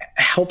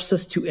helps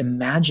us to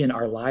imagine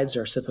our lives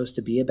are supposed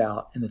to be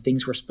about and the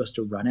things we're supposed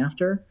to run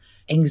after,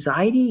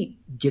 anxiety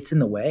gets in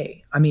the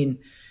way. I mean,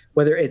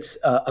 whether it's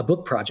a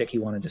book project he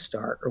wanted to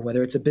start or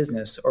whether it's a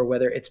business or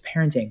whether it's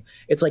parenting,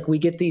 it's like we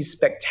get these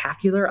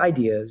spectacular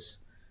ideas.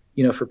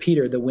 For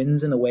Peter, the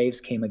winds and the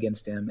waves came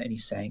against him and he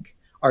sank.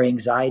 Our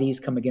anxieties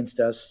come against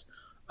us.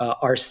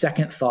 Our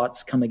second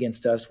thoughts come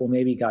against us. Well,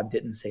 maybe God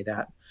didn't say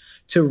that.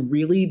 To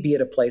really be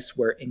at a place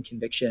where in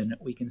conviction,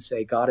 we can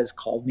say, God has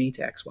called me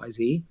to X, Y,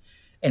 Z,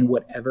 and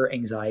whatever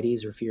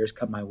anxieties or fears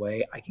come my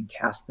way, I can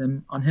cast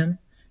them on him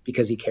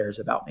because he cares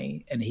about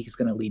me and he's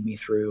going to lead me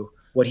through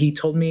what he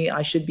told me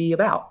I should be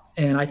about.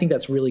 And I think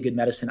that's really good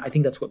medicine. I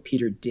think that's what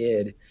Peter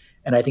did.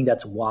 And I think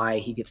that's why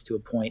he gets to a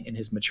point in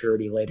his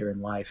maturity later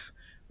in life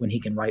when he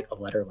can write a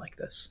letter like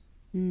this.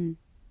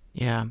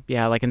 Yeah.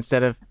 Like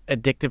instead of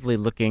addictively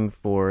looking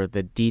for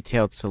the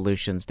detailed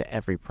solutions to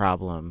every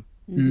problem,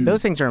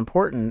 those things are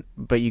important,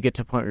 but you get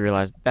to a point where you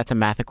realize that's a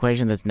math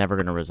equation that's never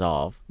going to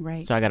resolve.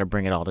 Right. So I got to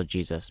bring it all to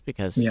Jesus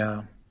because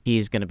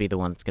he's going to be the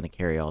one that's going to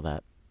carry all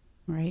that.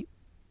 Right.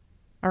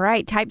 All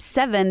right, type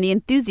 7, the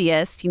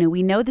enthusiast.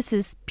 We know this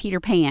is Peter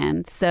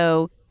Pan,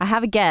 so I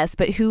have a guess,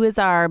 but who is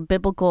our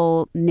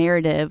biblical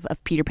narrative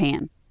of Peter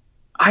Pan?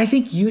 I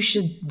think you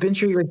should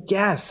venture your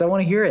guess. I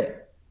want to hear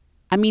it.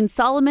 I mean,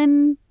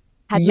 Solomon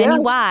had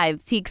many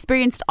wives. He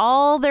experienced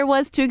all there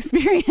was to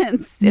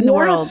experience in the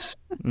world.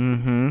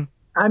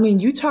 I mean,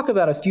 you talk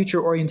about a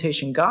future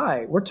orientation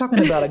guy. We're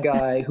talking about a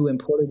guy who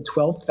imported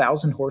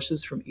 12,000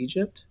 horses from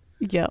Egypt,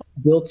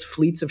 built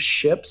fleets of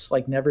ships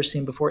like never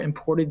seen before,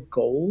 imported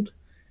gold,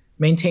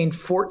 maintained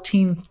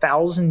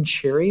 14,000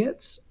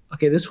 chariots.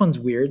 Okay, this one's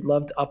weird.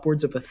 Loved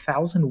upwards of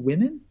 1,000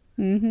 women.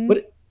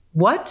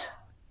 What?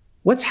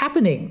 What's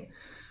happening?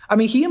 I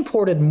mean, he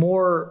imported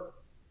more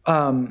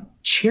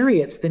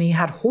chariots than he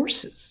had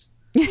horses.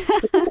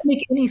 It doesn't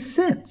make any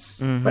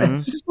sense. Right?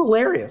 It's just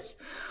hilarious.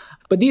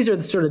 But these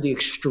are sort of the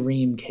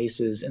extreme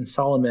cases, and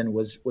Solomon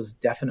was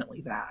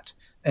definitely that,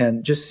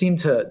 and just seemed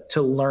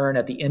to learn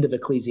at the end of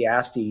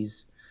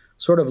Ecclesiastes,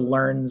 sort of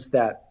learns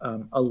that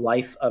a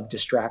life of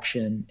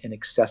distraction and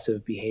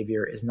excessive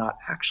behavior is not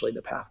actually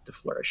the path to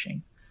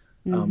flourishing.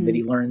 That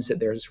he learns that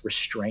there's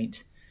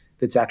restraint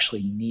that's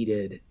actually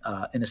needed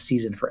in a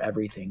season for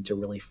everything to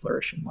really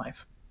flourish in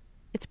life.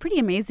 It's pretty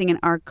amazing in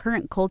our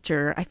current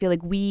culture. I feel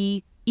like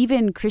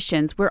even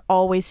Christians, we're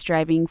always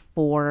striving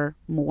for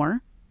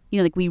more.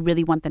 Like we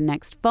really want the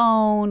next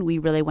phone, we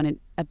really want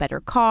a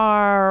better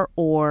car,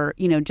 or,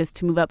 just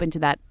to move up into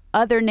that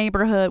other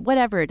neighborhood,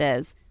 whatever it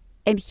is.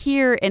 And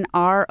here in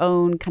our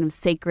own kind of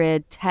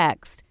sacred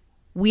text,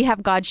 we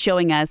have God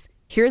showing us,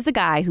 here's a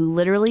guy who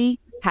literally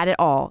had it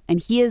all, and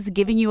he is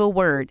giving you a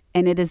word,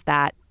 and it is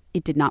that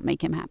it did not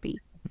make him happy.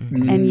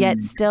 And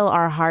yet still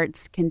our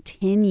hearts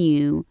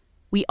continue.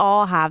 We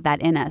all have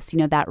that in us,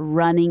 that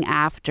running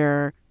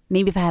after,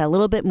 maybe if I had a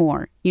little bit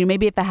more,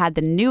 maybe if I had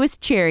the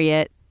newest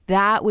chariot,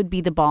 that would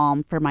be the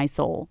balm for my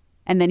soul.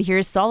 And then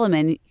here's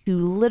Solomon,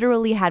 who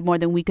literally had more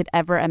than we could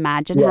ever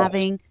imagine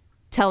having,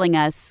 telling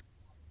us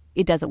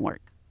it doesn't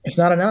work. It's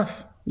not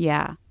enough.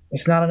 Yeah.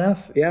 It's not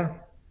enough. Yeah.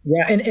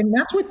 Yeah. And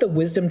that's what the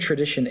wisdom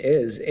tradition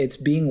is. It's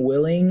being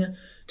willing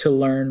to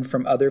learn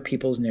from other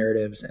people's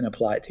narratives and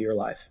apply it to your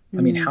life.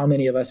 I mean, how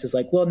many of us is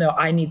like, well, no,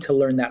 I need to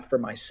learn that for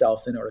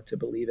myself in order to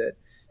believe it.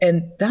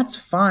 And that's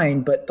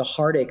fine. But the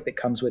heartache that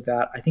comes with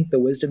that, I think the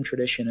wisdom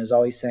tradition is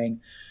always saying,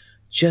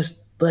 just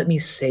let me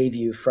save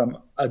you from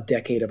a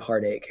decade of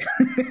heartache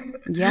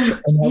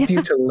and help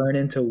you to learn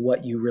into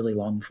what you really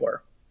long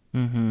for.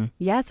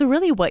 Yeah. So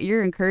really what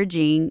you're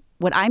encouraging,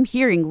 what I'm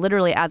hearing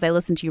literally as I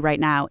listen to you right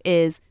now,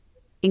 is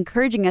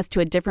encouraging us to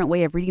a different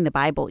way of reading the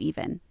Bible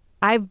even.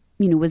 I've,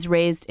 was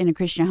raised in a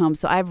Christian home,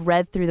 so I've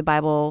read through the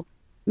Bible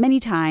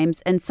many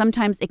times, and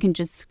sometimes it can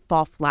just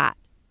fall flat.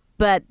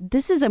 But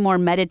this is a more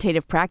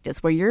meditative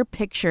practice where you're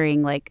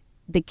picturing like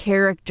the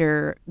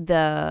character,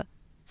 the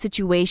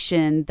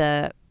situation,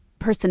 the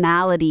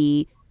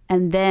personality,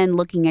 and then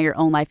looking at your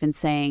own life and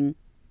saying,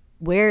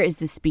 where is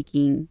this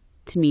speaking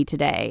to me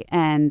today?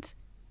 And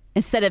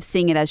instead of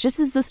seeing it as just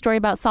as the story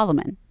about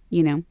Solomon,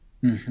 I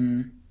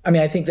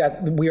mean, I think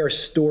we are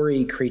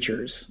story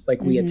creatures.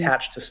 Like we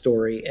attach to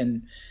story.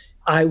 And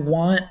I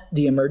want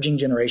the emerging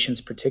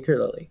generations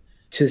particularly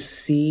to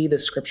see the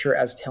scripture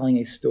as telling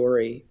a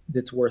story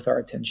that's worth our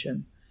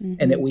attention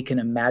and that we can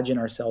imagine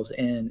ourselves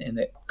in, and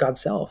that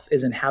God's self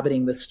is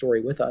inhabiting this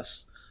story with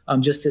us.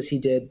 Just as he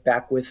did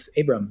back with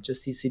Abram,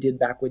 just as he did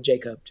back with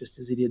Jacob, just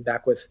as he did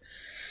back with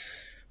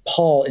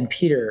Paul and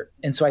Peter.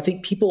 And so I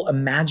think people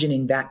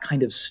imagining that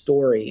kind of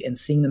story and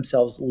seeing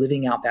themselves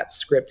living out that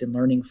script and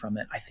learning from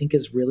it, I think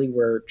is really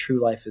where true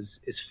life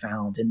is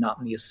found, and not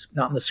in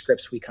the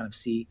scripts we kind of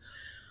see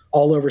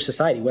all over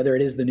society, whether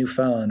it is the new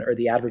phone or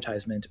the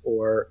advertisement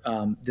or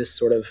this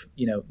sort of,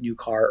 new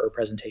car or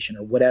presentation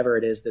or whatever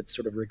it is that's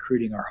sort of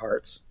recruiting our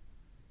hearts.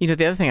 The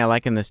other thing I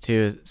like in this too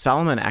is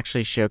Solomon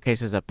actually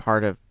showcases a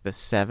part of the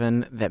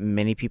seven that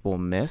many people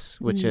miss,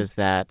 which is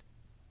that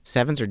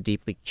sevens are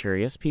deeply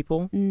curious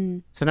people.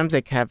 Sometimes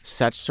they have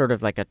such sort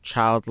of like a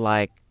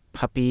childlike,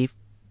 puppy,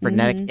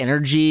 frenetic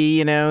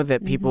energy,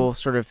 that people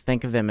sort of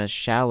think of them as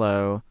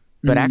shallow.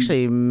 But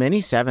actually, many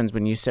sevens,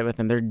 when you sit with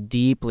them, they're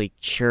deeply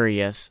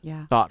curious,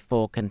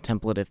 thoughtful,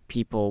 contemplative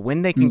people.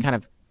 When they can kind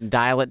of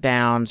dial it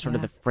down, sort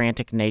of the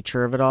frantic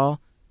nature of it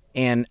all.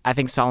 And I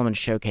think Solomon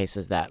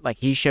showcases that. Like,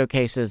 he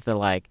showcases the,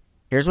 like,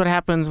 here's what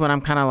happens when I'm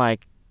kind of,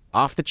 like,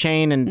 off the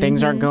chain and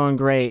things aren't going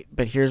great,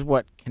 but here's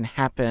what can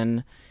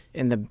happen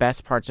in the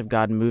best parts of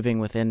God moving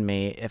within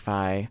me if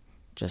I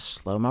just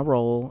slow my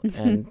roll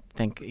and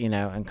think,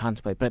 and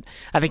contemplate. But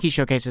I think he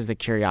showcases the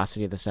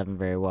curiosity of the seven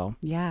very well.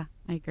 Yeah,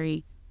 I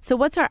agree. So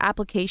what's our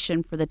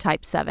application for the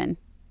type 7?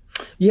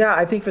 Yeah,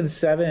 I think for the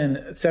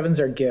sevens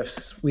are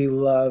gifts. We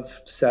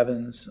love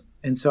sevens.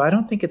 And so I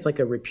don't think it's like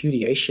a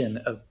repudiation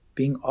of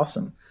being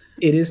awesome.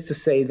 It is to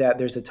say that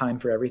there's a time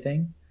for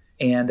everything,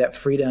 and that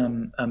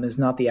freedom is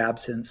not the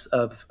absence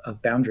of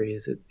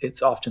boundaries.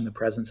 It's often the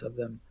presence of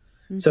them.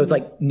 So it's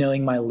like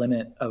knowing my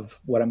limit of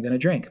what I'm going to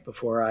drink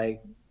before I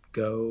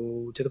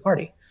go to the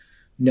party,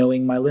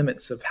 knowing my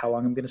limits of how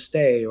long I'm going to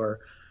stay,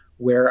 or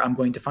where I'm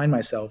going to find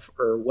myself,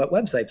 or what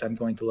websites I'm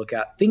going to look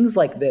at. Things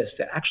like this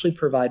that actually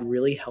provide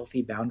really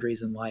healthy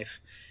boundaries in life,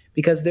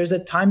 because there's a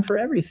time for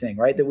everything,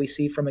 right? That we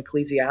see from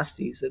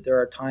Ecclesiastes, that there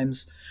are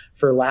times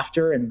for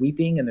laughter and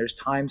weeping, and there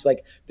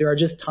are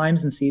just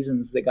times and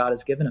seasons that God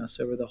has given us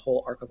over the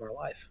whole arc of our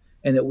life,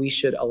 and that we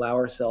should allow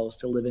ourselves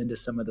to live into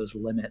some of those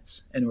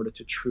limits in order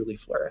to truly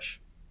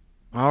flourish.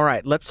 All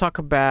right, let's talk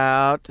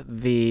about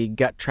the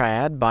gut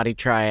triad, body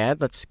triad.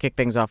 Let's kick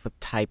things off with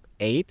type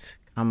 8,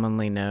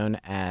 commonly known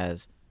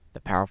as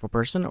the powerful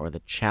person or the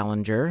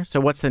challenger.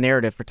 So what's the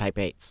narrative for type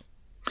 8s?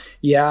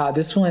 Yeah,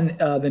 this one,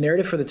 the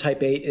narrative for the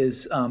type 8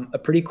 is a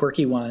pretty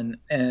quirky one,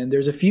 and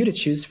there's a few to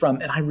choose from.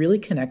 And I really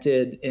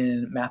connected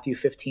in Matthew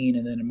 15,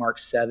 and then in Mark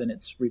 7,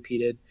 it's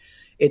repeated.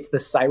 It's the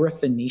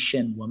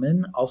Syrophoenician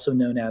woman, also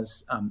known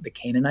as the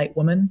Canaanite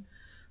woman.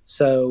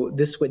 So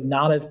this would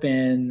not have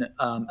been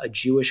a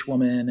Jewish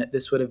woman.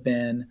 This would have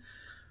been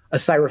a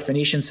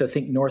Syrophoenician, so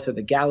think north of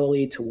the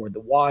Galilee toward the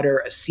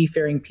water, a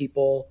seafaring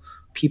people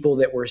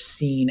that were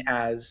seen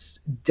as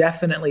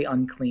definitely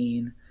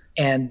unclean.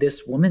 And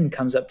this woman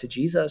comes up to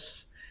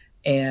Jesus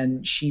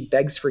and she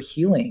begs for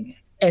healing.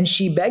 And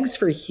she begs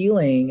for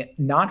healing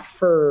not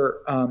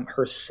for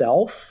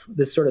herself,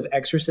 this sort of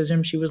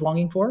exorcism she was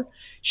longing for.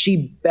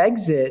 She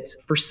begs it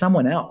for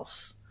someone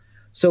else.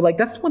 So like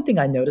that's one thing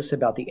I notice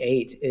about the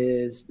 8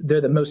 is they're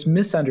the most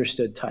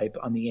misunderstood type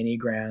on the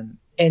Enneagram.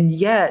 And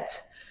yet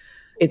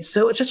it's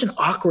such an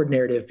awkward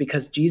narrative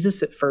because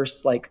Jesus at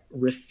first like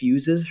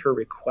refuses her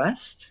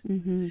request.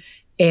 Mm-hmm.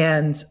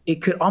 And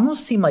it could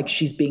almost seem like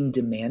she's being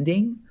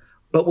demanding.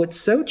 But what's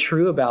so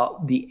true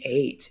about the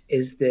 8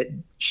 is that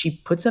she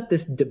puts up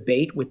this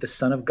debate with the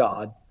Son of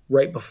God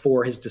right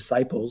before his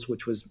disciples,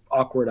 which was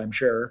awkward, I'm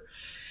sure.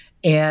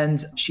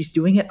 And she's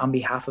doing it on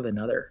behalf of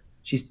another.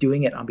 She's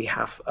doing it on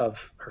behalf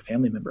of her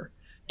family member.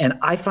 And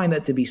I find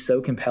that to be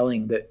so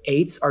compelling that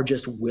 8s are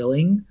just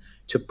willing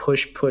to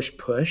push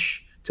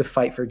to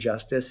fight for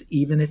justice,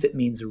 even if it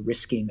means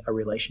risking a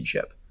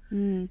relationship.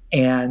 Mm.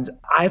 And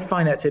I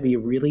find that to be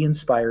really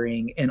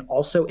inspiring and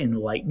also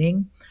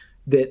enlightening,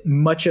 that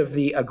much of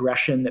the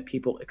aggression that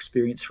people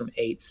experience from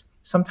 8s,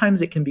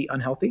 sometimes it can be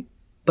unhealthy,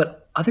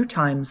 but other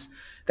times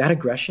that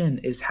aggression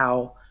is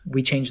how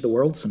we change the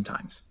world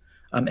sometimes.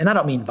 And I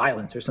don't mean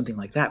violence or something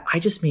like that. I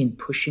just mean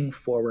pushing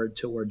forward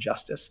toward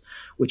justice,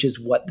 which is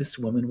what this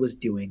woman was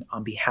doing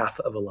on behalf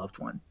of a loved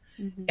one.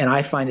 Mm-hmm. And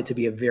I find it to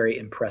be a very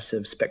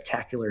impressive,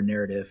 spectacular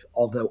narrative,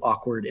 although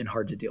awkward and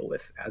hard to deal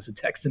with as a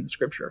text in the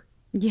scripture.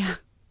 Yeah.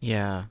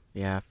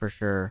 Yeah, for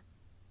sure.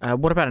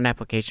 What about an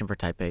application for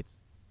type 8s?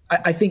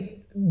 I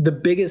think the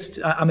biggest,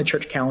 I'm a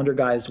church calendar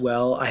guy as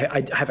well.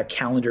 I have a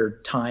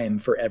calendar time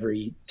for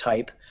every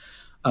type.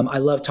 I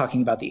love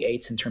talking about the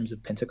 8s in terms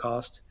of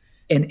Pentecost.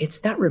 And it's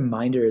that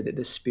reminder that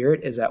the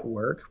Spirit is at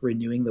work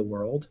renewing the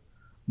world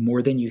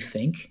more than you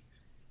think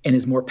and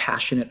is more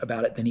passionate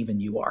about it than even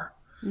you are.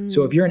 Mm.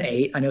 So if you're an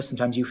 8, I know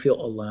sometimes you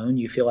feel alone.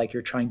 You feel like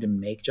you're trying to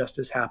make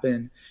justice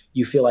happen.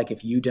 You feel like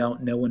if you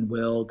don't, no one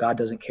will. God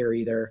doesn't care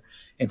either.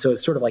 And so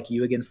it's sort of like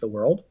you against the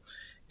world.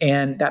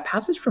 And that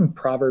passage from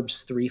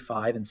Proverbs 3,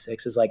 5, and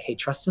 6 is like, hey,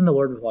 trust in the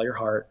Lord with all your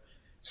heart,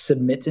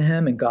 submit to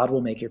him, and God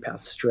will make your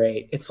path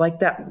straight. It's like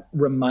that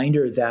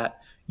reminder that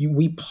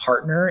we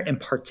partner and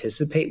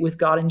participate with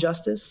God in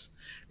justice,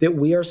 that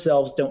we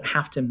ourselves don't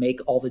have to make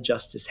all the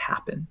justice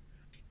happen.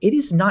 It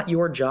is not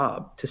your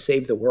job to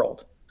save the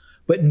world,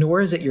 but nor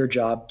is it your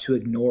job to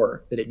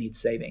ignore that it needs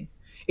saving.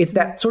 It's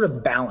that sort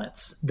of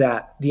balance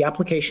that the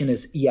application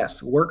is,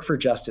 yes, work for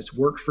justice,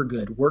 work for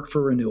good, work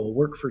for renewal,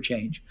 work for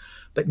change,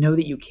 but know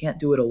that you can't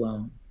do it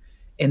alone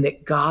and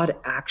that God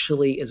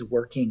actually is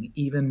working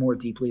even more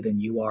deeply than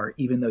you are,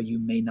 even though you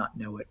may not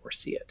know it or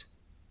see it.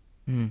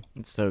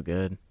 It's so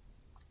good.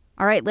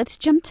 All right, let's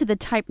jump to the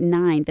type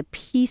 9, the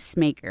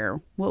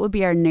peacemaker. What would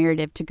be our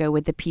narrative to go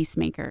with the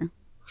peacemaker?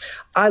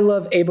 I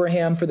love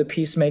Abraham for the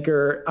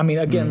peacemaker. I mean,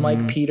 again,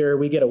 like Peter,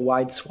 we get a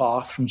wide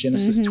swath from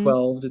Genesis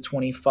 12 to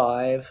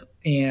 25.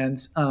 And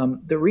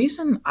the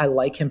reason I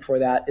like him for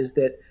that is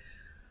that,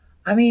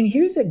 I mean,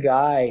 here's a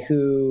guy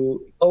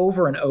who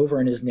over and over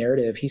in his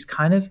narrative, he's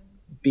kind of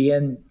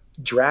being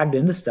dragged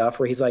into stuff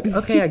where he's like,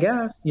 okay, I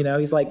guess,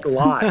 he's like,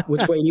 Lot,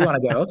 which way do you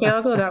want to go? Okay,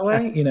 I'll go that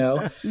way,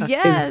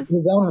 Yes.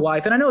 His own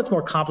wife. And I know it's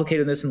more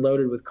complicated than this and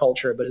loaded with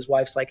culture, but his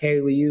wife's like,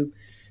 hey, will you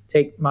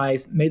take my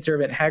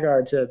maidservant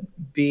Hagar to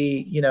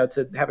be,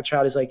 to have a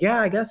child? He's like, yeah,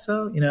 I guess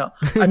so.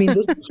 I mean,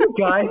 this is a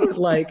guy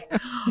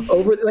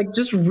that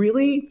just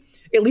really,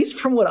 at least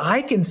from what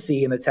I can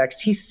see in the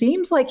text, he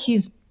seems like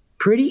he's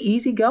pretty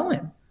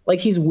easygoing. Like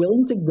he's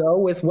willing to go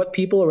with what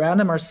people around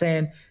him are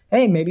saying.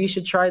 Hey, maybe you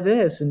should try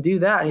this and do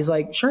that. And he's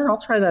like, sure, I'll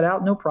try that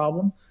out. No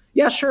problem.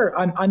 Yeah, sure.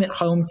 I'm at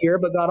home here,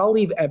 but God, I'll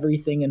leave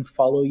everything and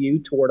follow you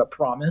toward a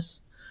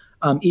promise.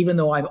 Even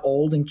though I'm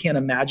old and can't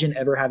imagine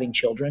ever having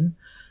children.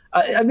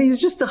 I mean,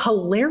 it's just a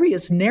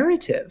hilarious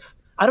narrative.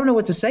 I don't know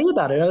what to say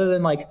about it other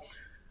than like,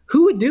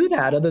 who would do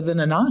that other than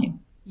a 9?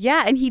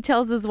 Yeah. And he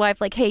tells his wife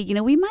like, hey,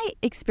 we might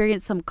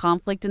experience some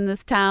conflict in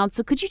this town.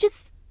 So could you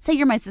just say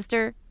you're my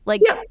sister?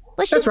 Like,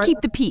 let's just keep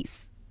the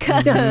peace.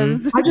 Yeah.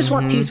 I just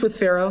want peace with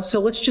Pharaoh. So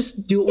let's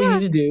just do what we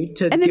need to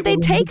do. And then they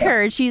take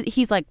her and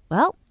he's like,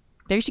 well,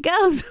 there she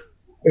goes.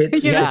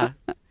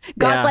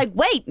 God's like,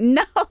 wait,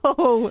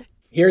 no.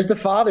 Here's the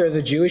father of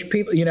the Jewish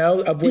people,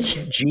 of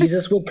which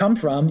Jesus would come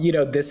from.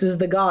 This is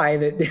the guy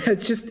that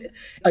it's just,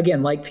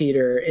 again, like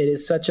Peter, it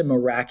is such a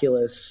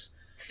miraculous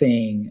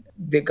thing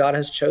that God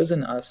has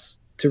chosen us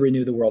to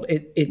renew the world.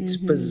 It's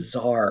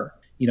bizarre.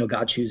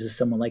 God chooses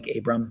someone like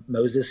Abram,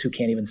 Moses, who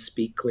can't even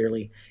speak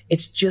clearly.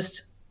 It's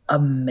just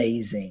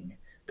amazing,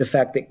 the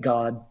fact that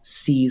God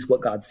sees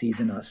what God sees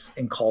in us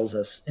and calls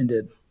us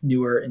into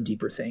newer and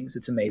deeper things.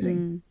 It's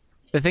amazing.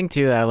 The thing,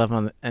 too, that I love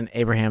on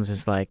Abraham's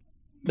is like,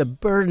 the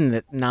burden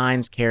that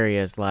 9s carry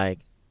is like,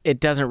 it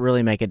doesn't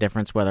really make a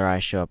difference whether I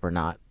show up or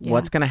not. Yeah.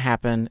 What's going to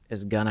happen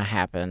is going to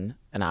happen.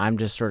 And I'm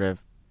just sort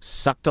of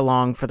sucked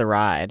along for the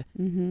ride.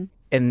 Mm-hmm.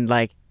 And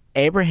like,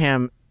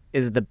 Abraham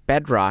is the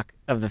bedrock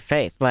of the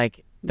faith.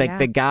 Like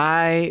the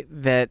guy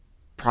that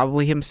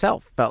probably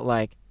himself felt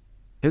like,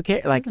 who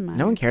cares? Like,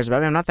 no one cares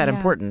about me. I'm not that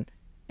important.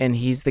 And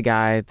he's the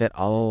guy that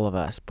all of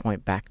us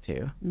point back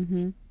to.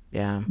 Mm-hmm.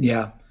 Yeah.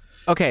 Yeah.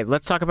 Okay,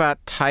 let's talk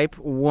about type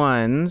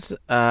 1s,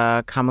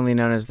 commonly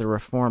known as the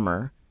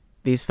reformer.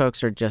 These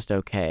folks are just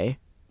okay.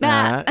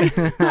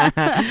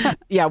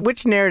 Yeah,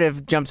 which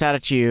narrative jumps out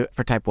at you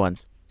for type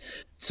 1s?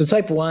 So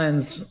type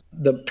 1s,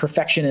 the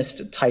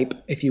perfectionist type,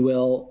 if you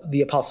will,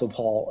 the Apostle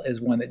Paul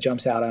is one that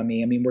jumps out on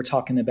me. I mean, we're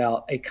talking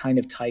about a kind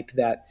of type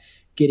that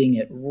getting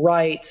it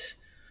right,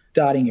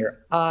 dotting your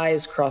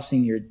I's,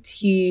 crossing your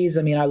T's.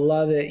 I mean, I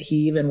love it. He,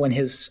 even when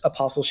his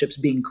apostleship's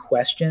being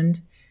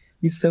questioned,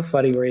 he's so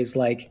funny where he's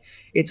like,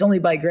 it's only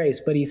by grace.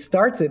 But he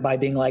starts it by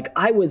being like,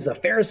 I was a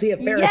Pharisee of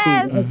Pharisees.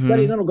 Yes. And I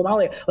studied under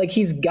Gamaliel. Like,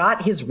 he's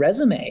got his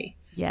resume.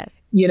 Yes.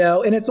 You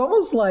know, and it's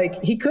almost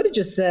like he could have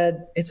just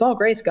said, it's all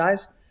grace,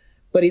 guys.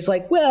 But he's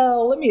like,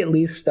 well, let me at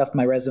least stuff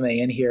my resume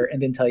in here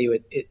and then tell you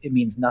it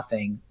means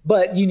nothing.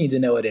 But you need to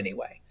know it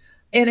anyway.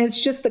 And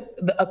it's just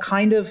a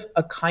kind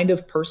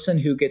of person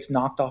who gets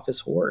knocked off his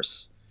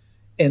horse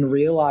and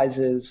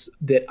realizes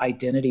that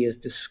identity is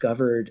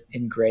discovered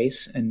in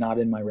grace and not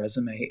in my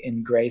resume,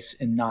 in grace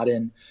and not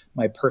in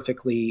my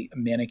perfectly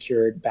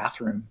manicured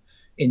bathroom,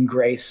 in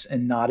grace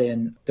and not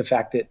in the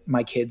fact that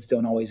my kids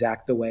don't always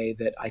act the way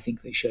that I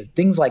think they should.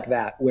 Things like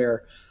that,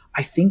 where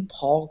I think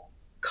Paul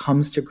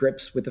comes to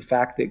grips with the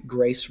fact that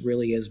grace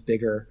really is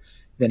bigger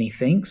than he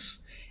thinks,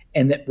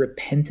 and that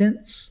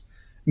repentance,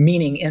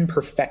 meaning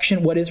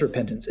imperfection. What is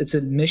repentance? It's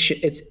admission.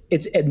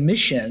 It's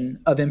admission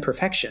of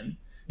imperfection,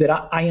 that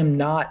I am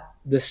not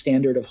the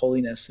standard of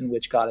holiness in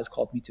which God has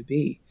called me to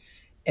be,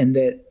 and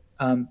that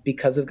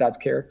because of God's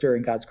character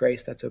and God's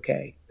grace, that's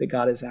okay. That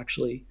God is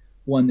actually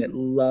one that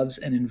loves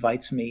and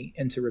invites me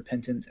into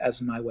repentance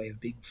as my way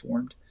of being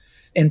formed.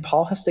 And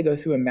Paul has to go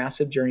through a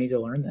massive journey to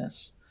learn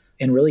this,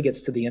 and really gets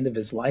to the end of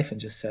his life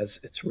and just says,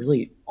 it's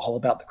really all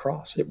about the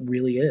cross. It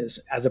really is,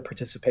 as a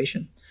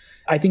participation.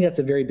 I think that's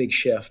a very big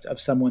shift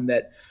of someone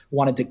that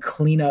wanted to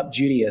clean up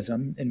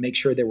Judaism and make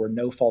sure there were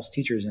no false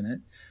teachers in it,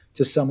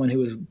 to someone who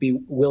would be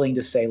willing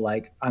to say,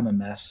 like, I'm a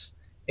mess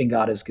and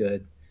God is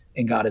good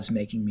and God is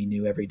making me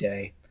new every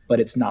day, but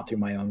it's not through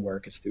my own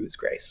work, it's through his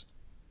grace.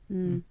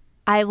 Mm.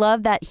 I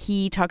love that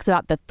he talks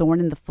about the thorn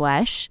in the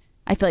flesh.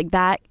 I feel like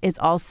that is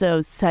also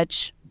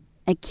such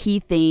a key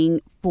thing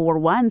for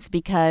ones,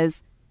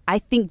 because I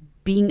think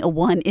being a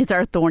one is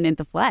our thorn in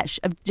the flesh,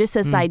 of just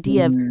this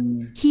idea of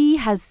he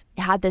has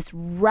had this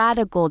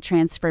radical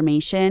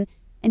transformation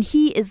and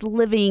he is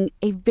living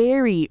a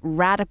very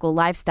radical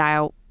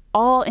lifestyle,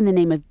 all in the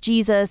name of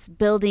Jesus,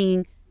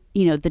 building,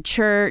 the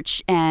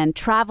church and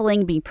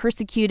traveling, being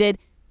persecuted.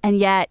 And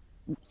yet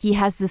he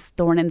has this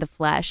thorn in the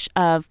flesh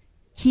of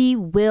he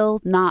will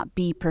not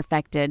be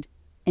perfected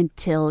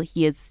until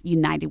he is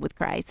united with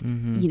Christ,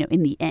 in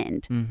the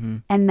end. Mm-hmm.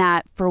 And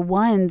that for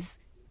ones,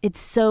 it's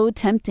so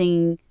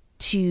tempting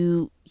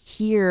to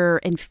hear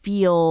and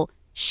feel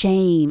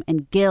shame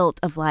and guilt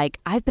of like,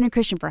 I've been a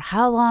Christian for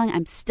how long?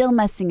 I'm still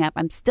messing up.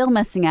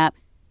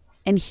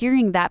 And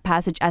hearing that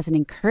passage as an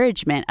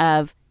encouragement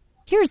of,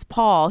 here's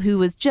Paul, who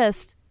was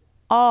just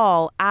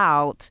all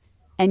out.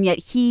 And yet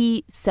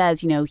he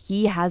says,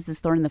 he has this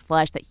thorn in the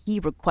flesh that he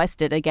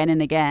requested again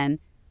and again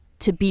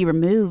to be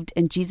removed.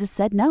 And Jesus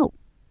said, no.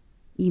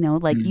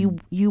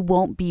 You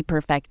won't be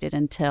perfected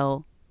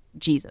until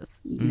Jesus,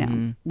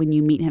 when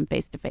you meet him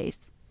face to face.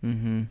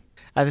 Mm-hmm.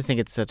 I just think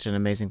it's such an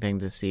amazing thing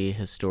to see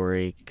his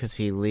story, because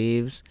he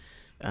leaves,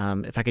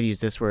 if I could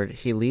use this word,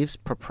 he leaves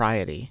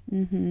propriety.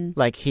 Mm-hmm.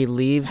 Like, he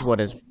leaves what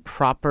is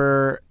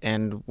proper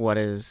and what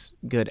is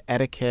good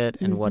etiquette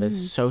and what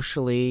is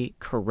socially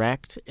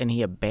correct, and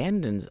he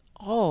abandons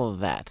all of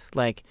that.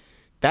 Like,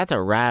 that's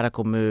a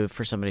radical move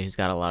for somebody who's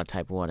got a lot of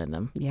type 1 in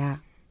them. Yeah,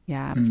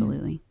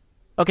 absolutely.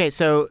 Okay,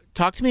 so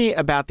talk to me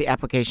about the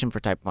application for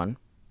type 1.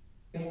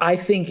 I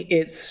think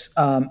it's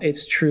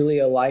truly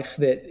a life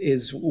that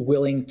is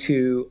willing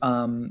to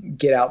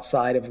get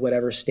outside of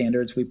whatever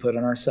standards we put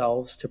on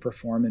ourselves to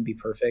perform and be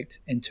perfect,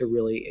 and to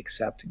really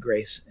accept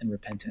grace and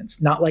repentance,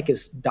 not like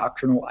as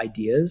doctrinal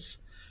ideas,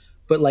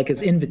 but like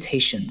as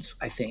invitations.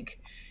 I think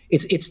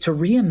it's to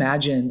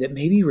reimagine that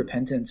maybe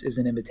repentance is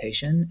an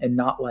invitation and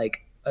not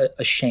like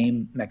a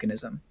shame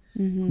mechanism.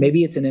 Mm-hmm.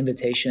 Maybe it's an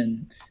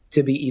invitation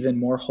to be even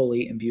more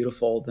holy and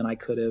beautiful than I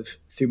could have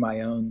through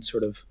my own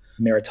sort of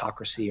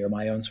meritocracy or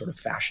my own sort of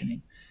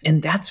fashioning.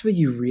 And that's where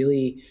you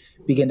really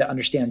begin to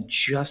understand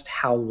just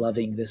how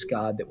loving this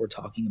God that we're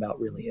talking about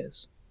really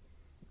is.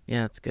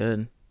 Yeah, it's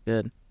good.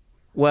 Good.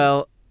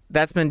 Well,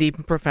 that's been deep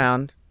and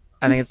profound.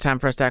 I think it's time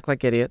for us to act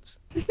like idiots.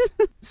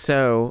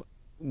 So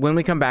when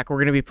we come back, we're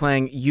going to be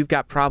playing You've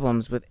Got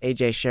Problems with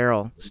AJ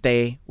Sherrill.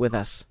 Stay with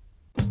us.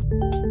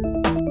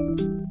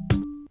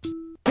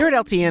 Here at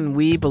LTN,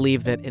 we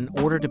believe that in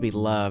order to be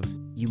loved,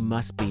 you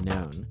must be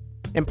known.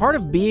 And part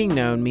of being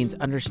known means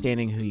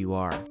understanding who you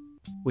are,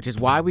 which is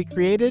why we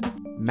created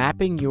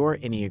Mapping Your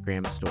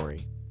Enneagram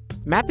Story.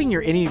 Mapping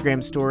Your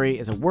Enneagram Story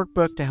is a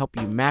workbook to help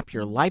you map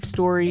your life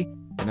story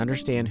and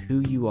understand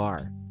who you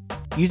are.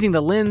 Using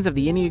the lens of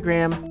the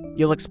Enneagram,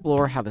 you'll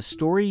explore how the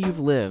story you've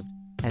lived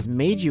has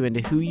made you into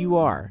who you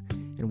are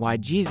and why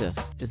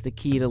Jesus is the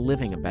key to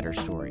living a better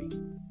story.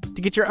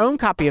 To get your own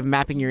copy of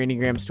Mapping Your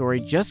Enneagram Story,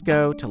 just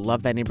go to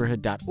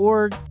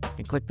lovethyneighborhood.org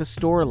and click the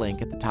store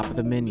link at the top of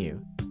the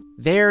menu.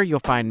 There, you'll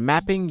find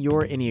Mapping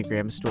Your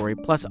Enneagram Story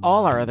plus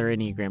all our other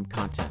Enneagram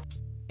content.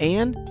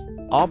 And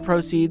all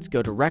proceeds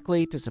go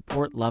directly to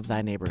support Love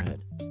Thy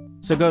Neighborhood.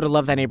 So go to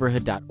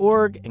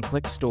lovethyneighborhood.org and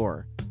click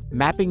Store,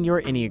 Mapping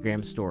Your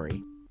Enneagram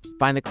Story.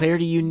 Find the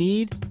clarity you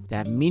need to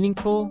have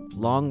meaningful,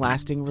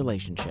 long-lasting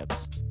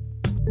relationships.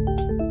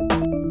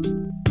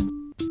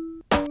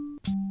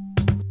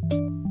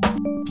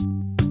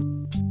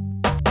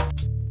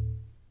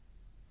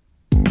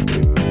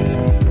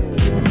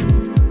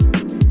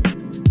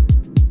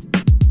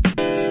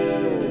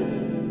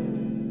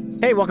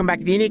 Hey, welcome back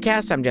to the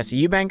Enneacast. I'm Jesse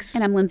Eubanks.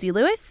 And I'm Lindsay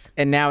Lewis.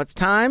 And now it's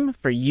time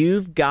for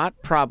You've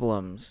Got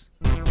Problems.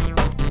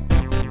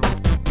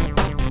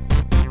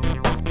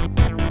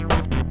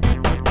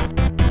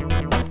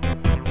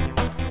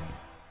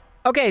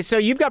 Okay, so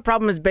You've Got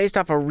Problems is based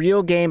off a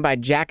real game by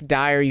Jack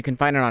Dyer. You can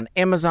find it on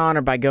Amazon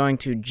or by going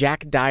to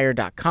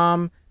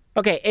jackdyer.com.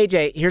 Okay,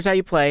 AJ, here's how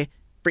you play.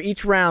 For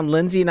each round,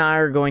 Lindsay and I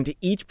are going to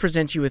each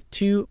present you with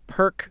 2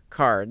 perk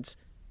cards.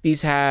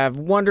 These have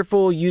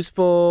wonderful,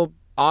 useful,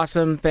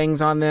 awesome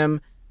things on them.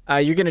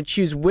 You're going to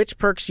choose which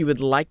perks you would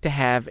like to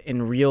have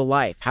in real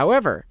life.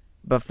 However,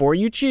 before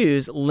you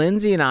choose,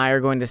 Lindsay and I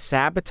are going to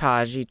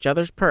sabotage each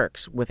other's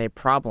perks with a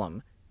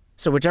problem.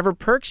 So whichever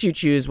perks you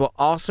choose will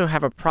also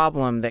have a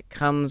problem that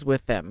comes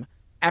with them.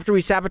 After we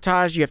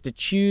sabotage, you have to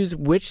choose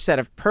which set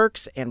of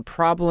perks and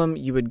problem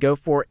you would go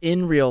for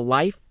in real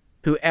life.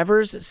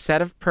 Whoever's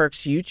set of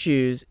perks you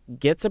choose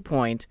gets a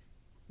point.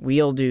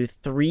 We'll do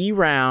 3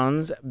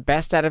 rounds.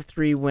 Best out of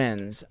 3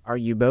 wins. Are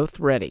you both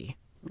ready?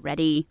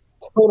 Ready.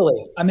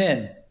 Totally. I'm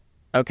in.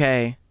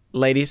 Okay.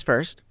 Ladies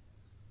first.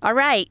 All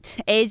right,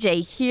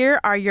 AJ, here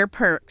are your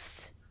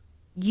perks.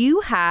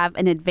 You have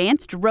an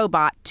advanced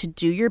robot to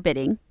do your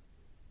bidding,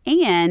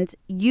 and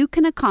you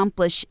can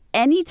accomplish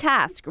any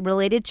task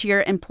related to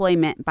your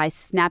employment by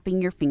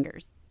snapping your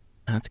fingers.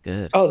 That's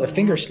good. Oh, the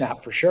finger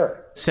snap for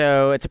sure.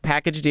 So it's a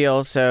package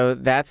deal. So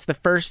that's the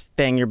first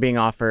thing you're being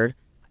offered.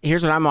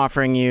 Here's what I'm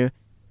offering you.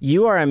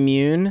 You are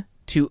immune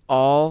to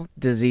all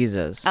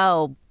diseases.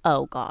 Oh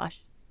gosh.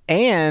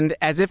 And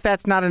as if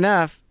that's not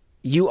enough,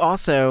 you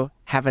also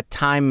have a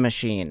time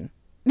machine.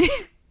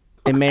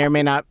 It may or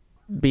may not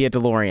be a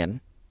DeLorean.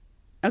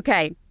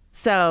 Okay,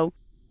 so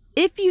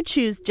if you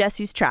choose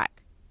Jesse's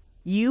track,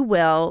 you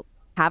will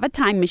have a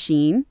time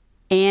machine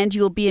and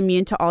you will be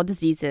immune to all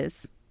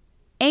diseases.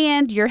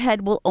 And your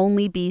head will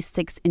only be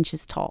 6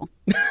 inches tall.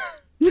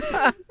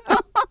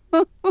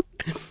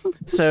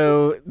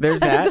 So there's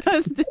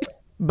that.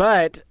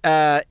 But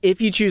if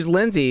you choose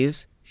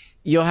Lindsay's,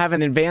 you'll have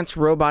an advanced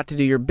robot to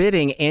do your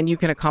bidding, and you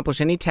can accomplish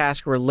any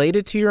task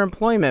related to your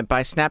employment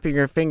by snapping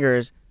your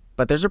fingers.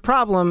 But there's a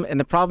problem, and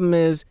the problem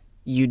is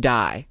you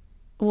die.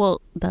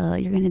 Well,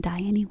 you're going to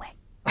die anyway.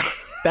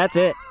 That's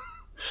it.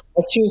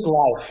 I choose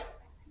life.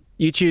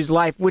 You choose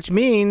life, which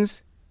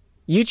means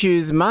you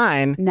choose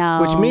mine.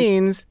 No. Which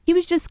means... He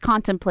was just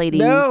contemplating.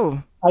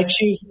 No. I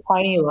choose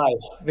tiny life.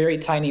 Very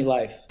tiny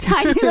life.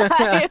 Tiny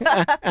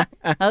life.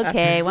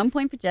 Okay, 1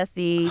 point for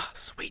Jesse. Oh,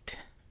 sweet.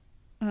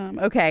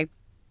 Okay.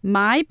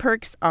 My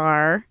perks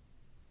are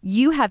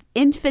you have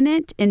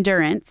infinite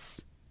endurance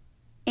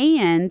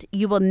and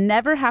you will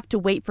never have to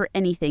wait for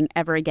anything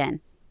ever again.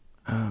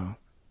 Oh,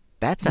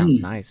 that sounds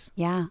nice.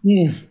 Yeah.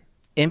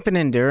 Infinite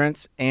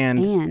endurance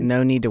and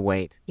no need to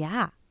wait.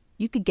 Yeah.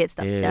 You could get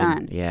stuff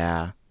done.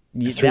 Yeah.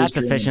 That's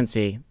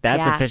efficiency.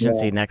 That's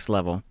efficiency next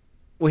level.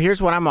 Well,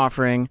 here's what I'm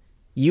offering.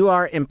 You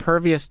are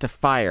impervious to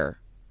fire.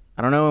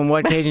 I don't know on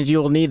what occasions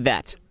you will need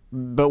that,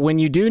 but when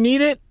you do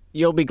need it,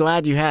 you'll be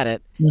glad you had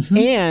it. Mm-hmm.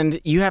 And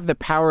you have the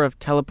power of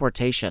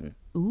teleportation.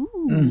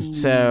 Ooh.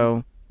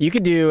 So you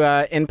could do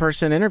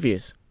in-person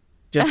interviews.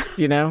 Just,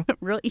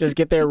 just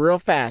get there real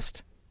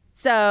fast.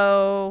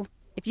 So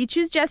if you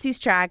choose Jesse's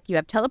track, you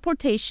have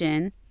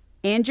teleportation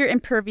and you're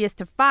impervious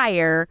to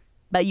fire,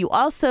 but you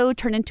also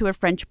turn into a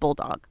French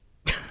bulldog.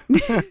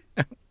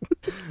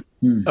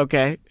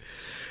 Okay.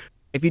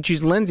 If you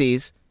choose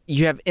Lindsay's,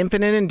 you have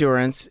infinite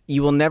endurance.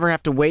 You will never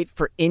have to wait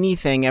for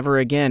anything ever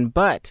again.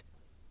 But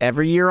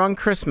every year on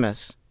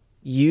Christmas,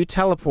 you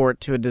teleport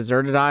to a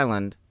deserted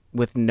island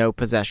with no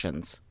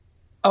possessions.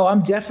 Oh,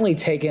 I'm definitely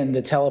taking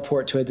the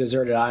teleport to a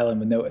deserted island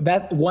with no.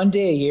 That one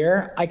day a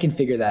year, I can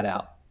figure that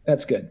out.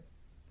 That's good.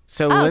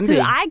 So Lindsay,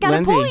 I got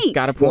a point.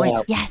 Got a point.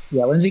 Yeah. Yes.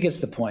 Yeah, Lindsay gets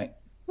the point.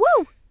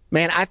 Woo!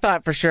 Man, I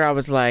thought for sure I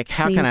was like,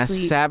 how can I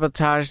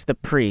sabotage the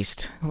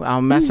priest?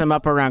 I'll mess him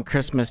up around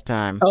Christmas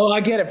time. Oh, I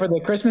get it. For the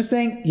Christmas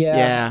thing? Yeah.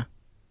 Yeah.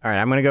 All right,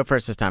 I'm going to go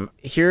first this time.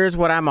 Here's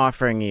what I'm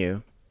offering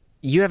you.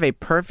 You have a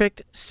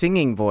perfect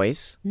singing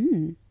voice,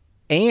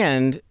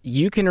 and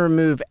you can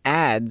remove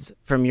ads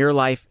from your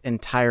life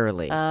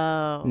entirely.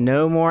 Oh.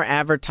 No more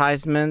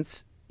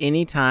advertisements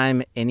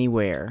anytime,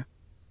 anywhere.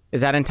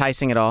 Is that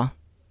enticing at all?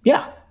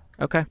 Yeah.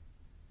 Okay.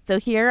 So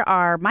here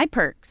are my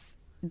perks.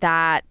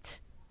 that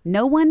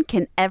no one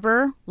can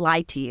ever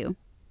lie to you,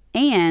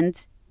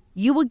 and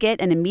you will get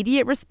an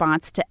immediate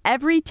response to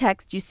every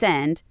text you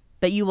send,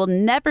 but you will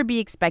never be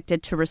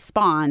expected to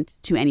respond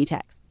to any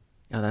text.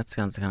 Oh, that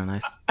sounds kind of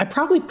nice. I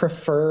probably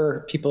prefer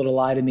people to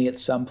lie to me at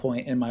some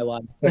point in my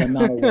life that I'm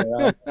not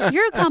aware of.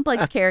 You're a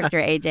complex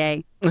character,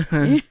 AJ.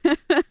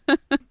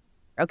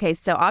 Okay,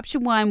 so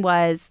option 1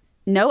 was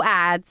no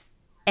ads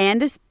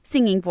and a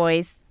singing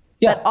voice.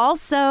 Yeah. But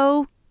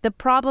also, the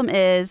problem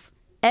is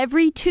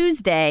every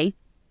Tuesday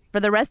for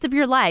the rest of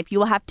your life, you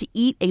will have to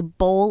eat a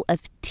bowl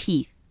of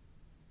teeth.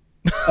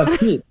 Of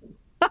teeth.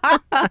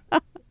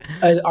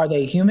 Are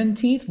they human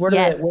teeth? Where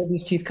Yes. where do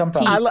these teeth come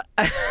from? I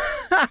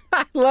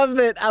love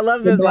it. I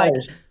love it. Like,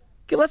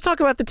 okay, let's talk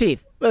about the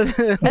teeth.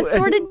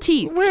 Assorted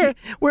teeth. Where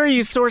are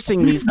you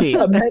sourcing these teeth?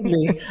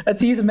 a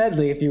teeth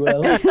medley, if you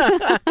will.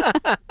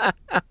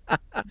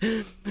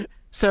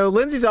 So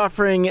Lindsay's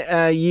offering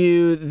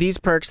you these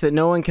perks that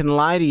no one can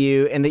lie to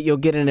you, and that you'll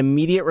get an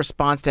immediate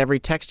response to every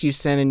text you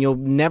send, and you'll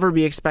never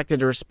be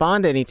expected to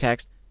respond to any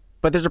text.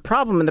 But there's a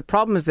problem, and the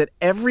problem is that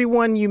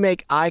everyone you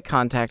make eye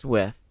contact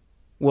with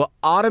will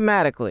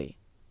automatically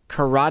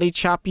karate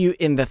chop you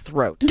in the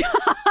throat.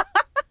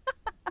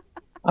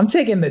 I'm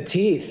taking the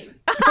teeth.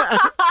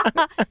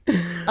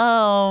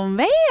 Oh,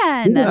 man.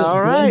 You can just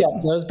All blend right.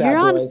 up those bad You're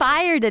on boys.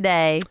 fire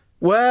today.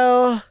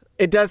 Well,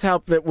 it does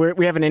help that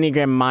we have an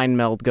Enneagram mind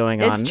meld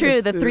going on. It's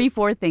true. The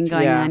 3-4 thing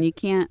going yeah. on. You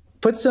can't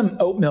Put some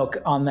oat milk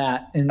on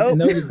that, and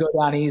those would go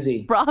down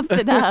easy. froth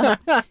it up.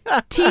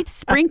 Teeth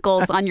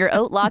sprinkles on your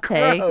oat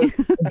latte. Gross.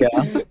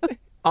 Yeah.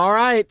 All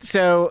right.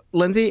 So,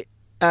 Lindsay,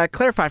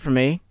 clarify for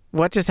me,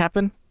 what just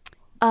happened?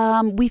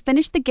 We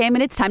finished the game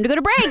and it's time to go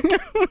to break.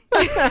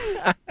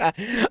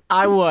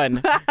 I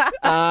won.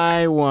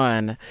 I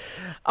won.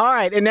 All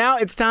right. And now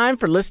it's time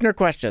for listener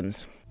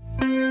questions.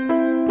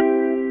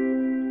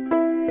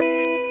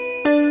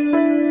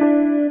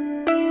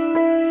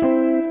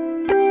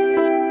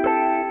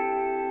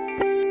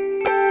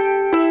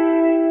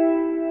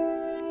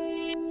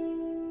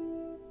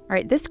 All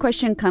right, this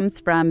question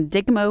comes from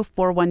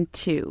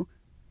Digmo412.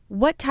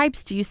 What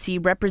types do you see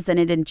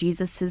represented in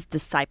Jesus'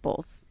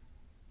 disciples?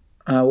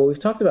 Well, we've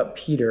talked about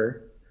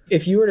Peter.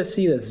 If you were to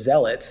see the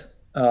zealot,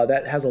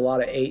 that has a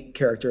lot of 8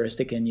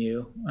 characteristic in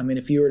you. I mean,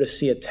 if you were to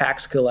see a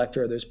tax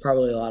collector, there's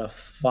probably a lot of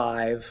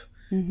 5,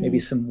 maybe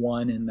some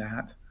 1 in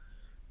that.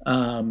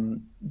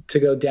 To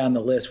go down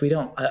the list, I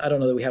don't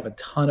know that we have a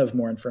ton of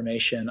more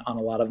information on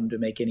a lot of them to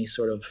make any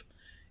sort of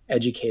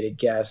educated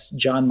guess.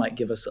 John might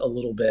give us a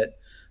little bit,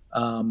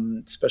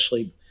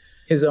 especially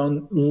his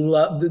own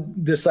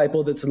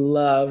disciple that's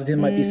loved. There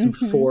might be some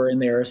 4 in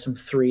there, some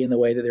 3 in the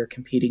way that they're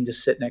competing to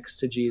sit next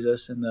to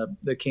Jesus in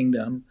the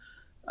kingdom.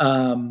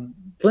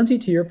 Lindsay,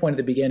 to your point at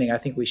the beginning, I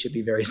think we should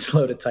be very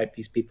slow to type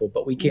these people,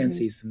 but we can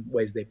see some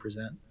ways they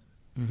present.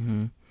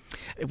 Mm-hmm.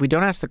 If we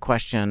don't ask the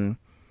question,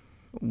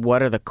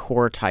 what are the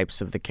core types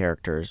of the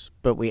characters,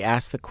 but we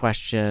ask the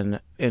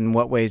question, in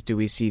what ways do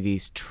we see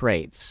these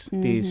traits?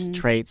 These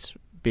traits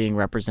being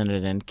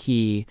represented in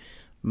key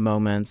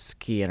moments,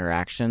 key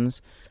interactions.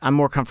 I'm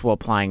more comfortable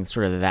applying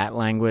sort of that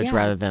language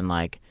rather than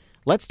like,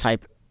 let's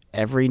type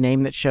every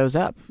name that shows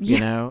up, you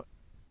know?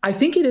 I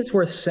think it is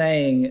worth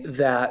saying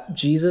that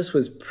Jesus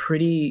was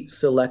pretty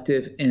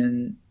selective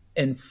in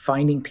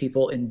finding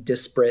people in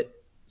disparate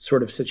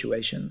sort of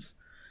situations.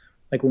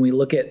 Like when we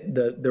look at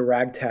the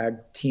ragtag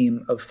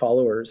team of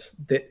followers,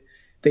 that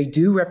they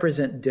do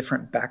represent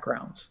different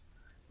backgrounds.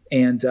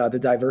 And the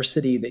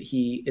diversity that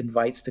he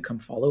invites to come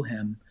follow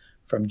him,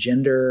 from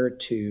gender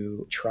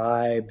to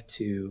tribe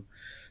to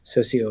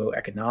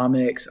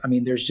socioeconomics. I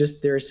mean, there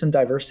is some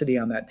diversity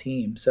on that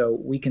team. So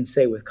we can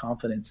say with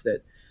confidence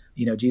that,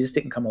 Jesus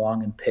didn't come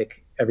along and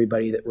pick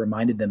everybody that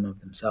reminded them of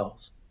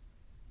themselves.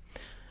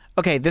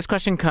 Okay, this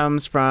question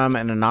comes from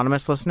an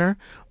anonymous listener.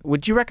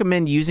 Would you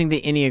recommend using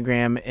the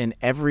Enneagram in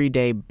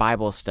everyday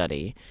Bible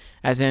study,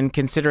 as in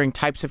considering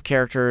types of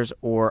characters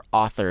or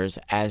authors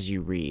as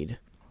you read?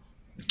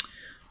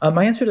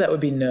 My answer to that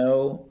would be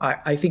no.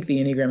 I think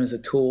the Enneagram is a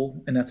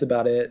tool, and that's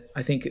about it.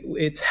 I think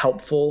it's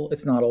helpful.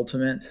 It's not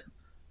ultimate.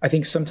 I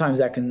think sometimes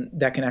that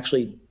can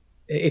actually,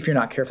 if you're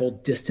not careful,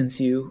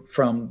 distance you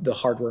from the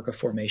hard work of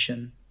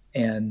formation.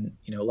 And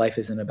life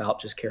isn't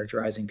about just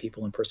characterizing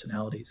people and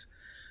personalities.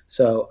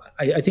 So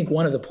I think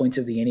one of the points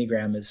of the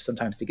Enneagram is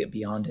sometimes to get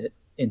beyond it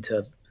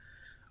into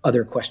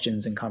other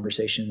questions and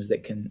conversations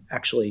that can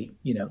actually,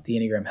 the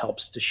Enneagram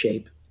helps to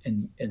shape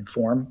and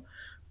form,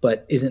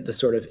 but isn't the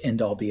sort of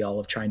end-all be-all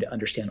of trying to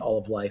understand all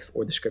of life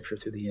or the scripture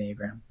through the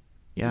Enneagram.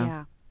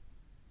 Yeah,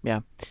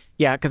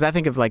 because I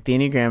think of like the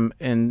Enneagram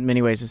in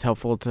many ways is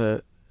helpful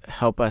to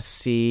help us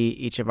see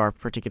each of our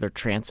particular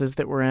trances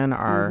that we're in,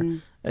 our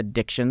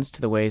addictions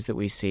to the ways that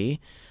we see.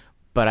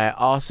 But I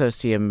also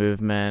see a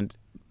movement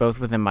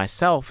both within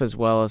myself as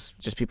well as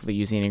just people that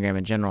use the Enneagram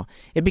in general.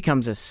 It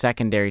becomes a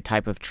secondary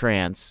type of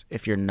trance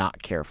if you're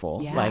not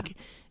careful. Yeah. Like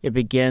it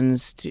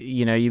begins to,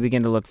 you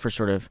begin to look for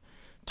sort of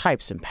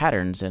types and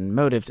patterns and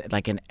motives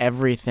like in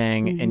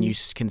everything, and you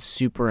can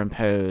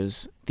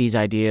superimpose these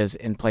ideas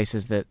in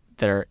places that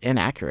that are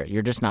inaccurate.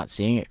 You're just not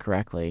seeing it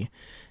correctly.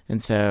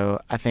 And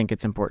so I think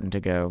it's important to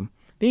go,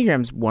 the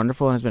Enneagram's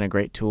wonderful and has been a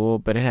great tool,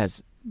 but it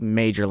has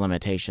major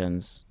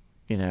limitations,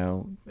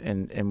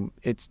 and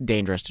it's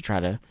dangerous to try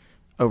to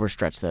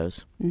overstretch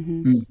those.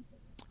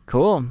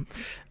 Cool.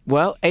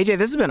 Well, AJ,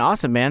 this has been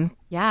awesome, man.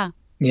 Yeah.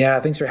 Yeah,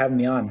 thanks for having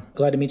me on.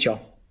 Glad to meet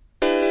y'all.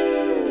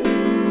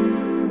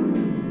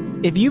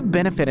 If you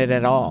benefited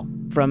at all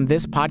from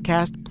this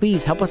podcast,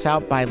 please help us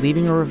out by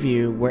leaving a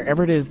review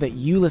wherever it is that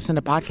you listen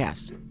to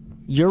podcasts.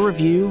 Your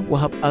review will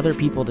help other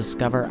people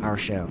discover our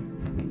show.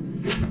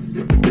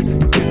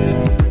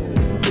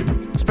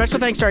 Special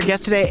thanks to our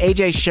guest today,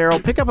 AJ Sherrill.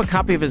 Pick up a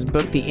copy of his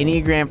book, The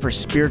Enneagram for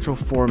Spiritual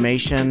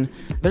Formation.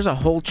 There's a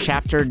whole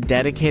chapter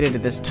dedicated to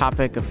this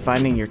topic of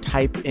finding your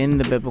type in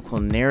the biblical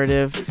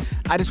narrative.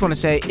 I just want to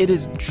say it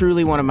is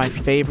truly one of my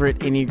favorite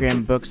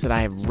Enneagram books that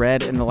I have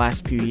read in the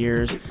last few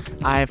years.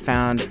 I have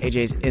found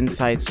AJ's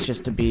insights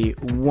just to be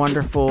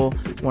wonderful,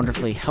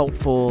 wonderfully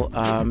helpful,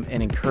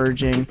 and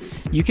encouraging.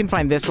 You can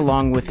find this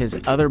along with his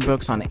other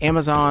books on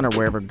Amazon or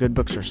wherever good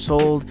books are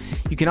sold.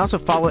 You can also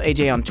follow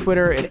AJ on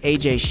Twitter at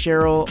AJ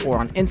Sherrill or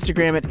on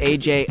Instagram at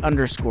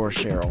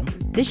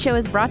AJ_Sherrill. This show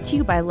is brought to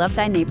you by Love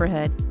Thy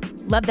Neighborhood.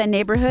 Love Thy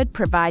Neighborhood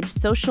provides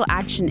social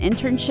action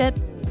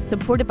internships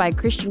supported by a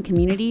Christian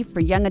community for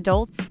young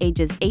adults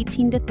ages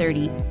 18 to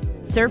 30.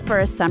 Serve for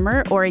a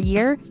summer or a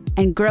year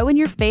and grow in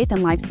your faith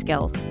and life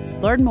skills.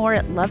 Learn more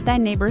at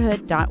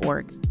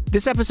lovethyneighborhood.org.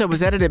 This episode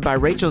was edited by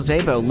Rachel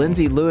Zabo,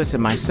 Lindsay Lewis,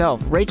 and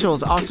myself. Rachel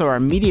is also our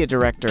media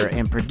director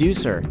and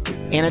producer.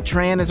 Anna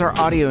Tran is our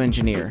audio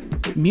engineer.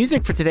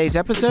 Music for today's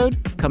episode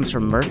comes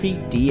from Murphy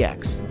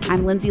DX.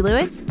 I'm Lindsay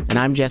Lewis. And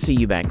I'm Jesse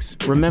Eubanks.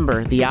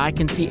 Remember, the eye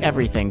can see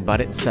everything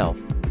but itself.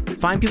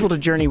 Find people to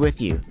journey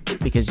with you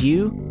because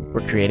you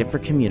were created for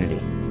community.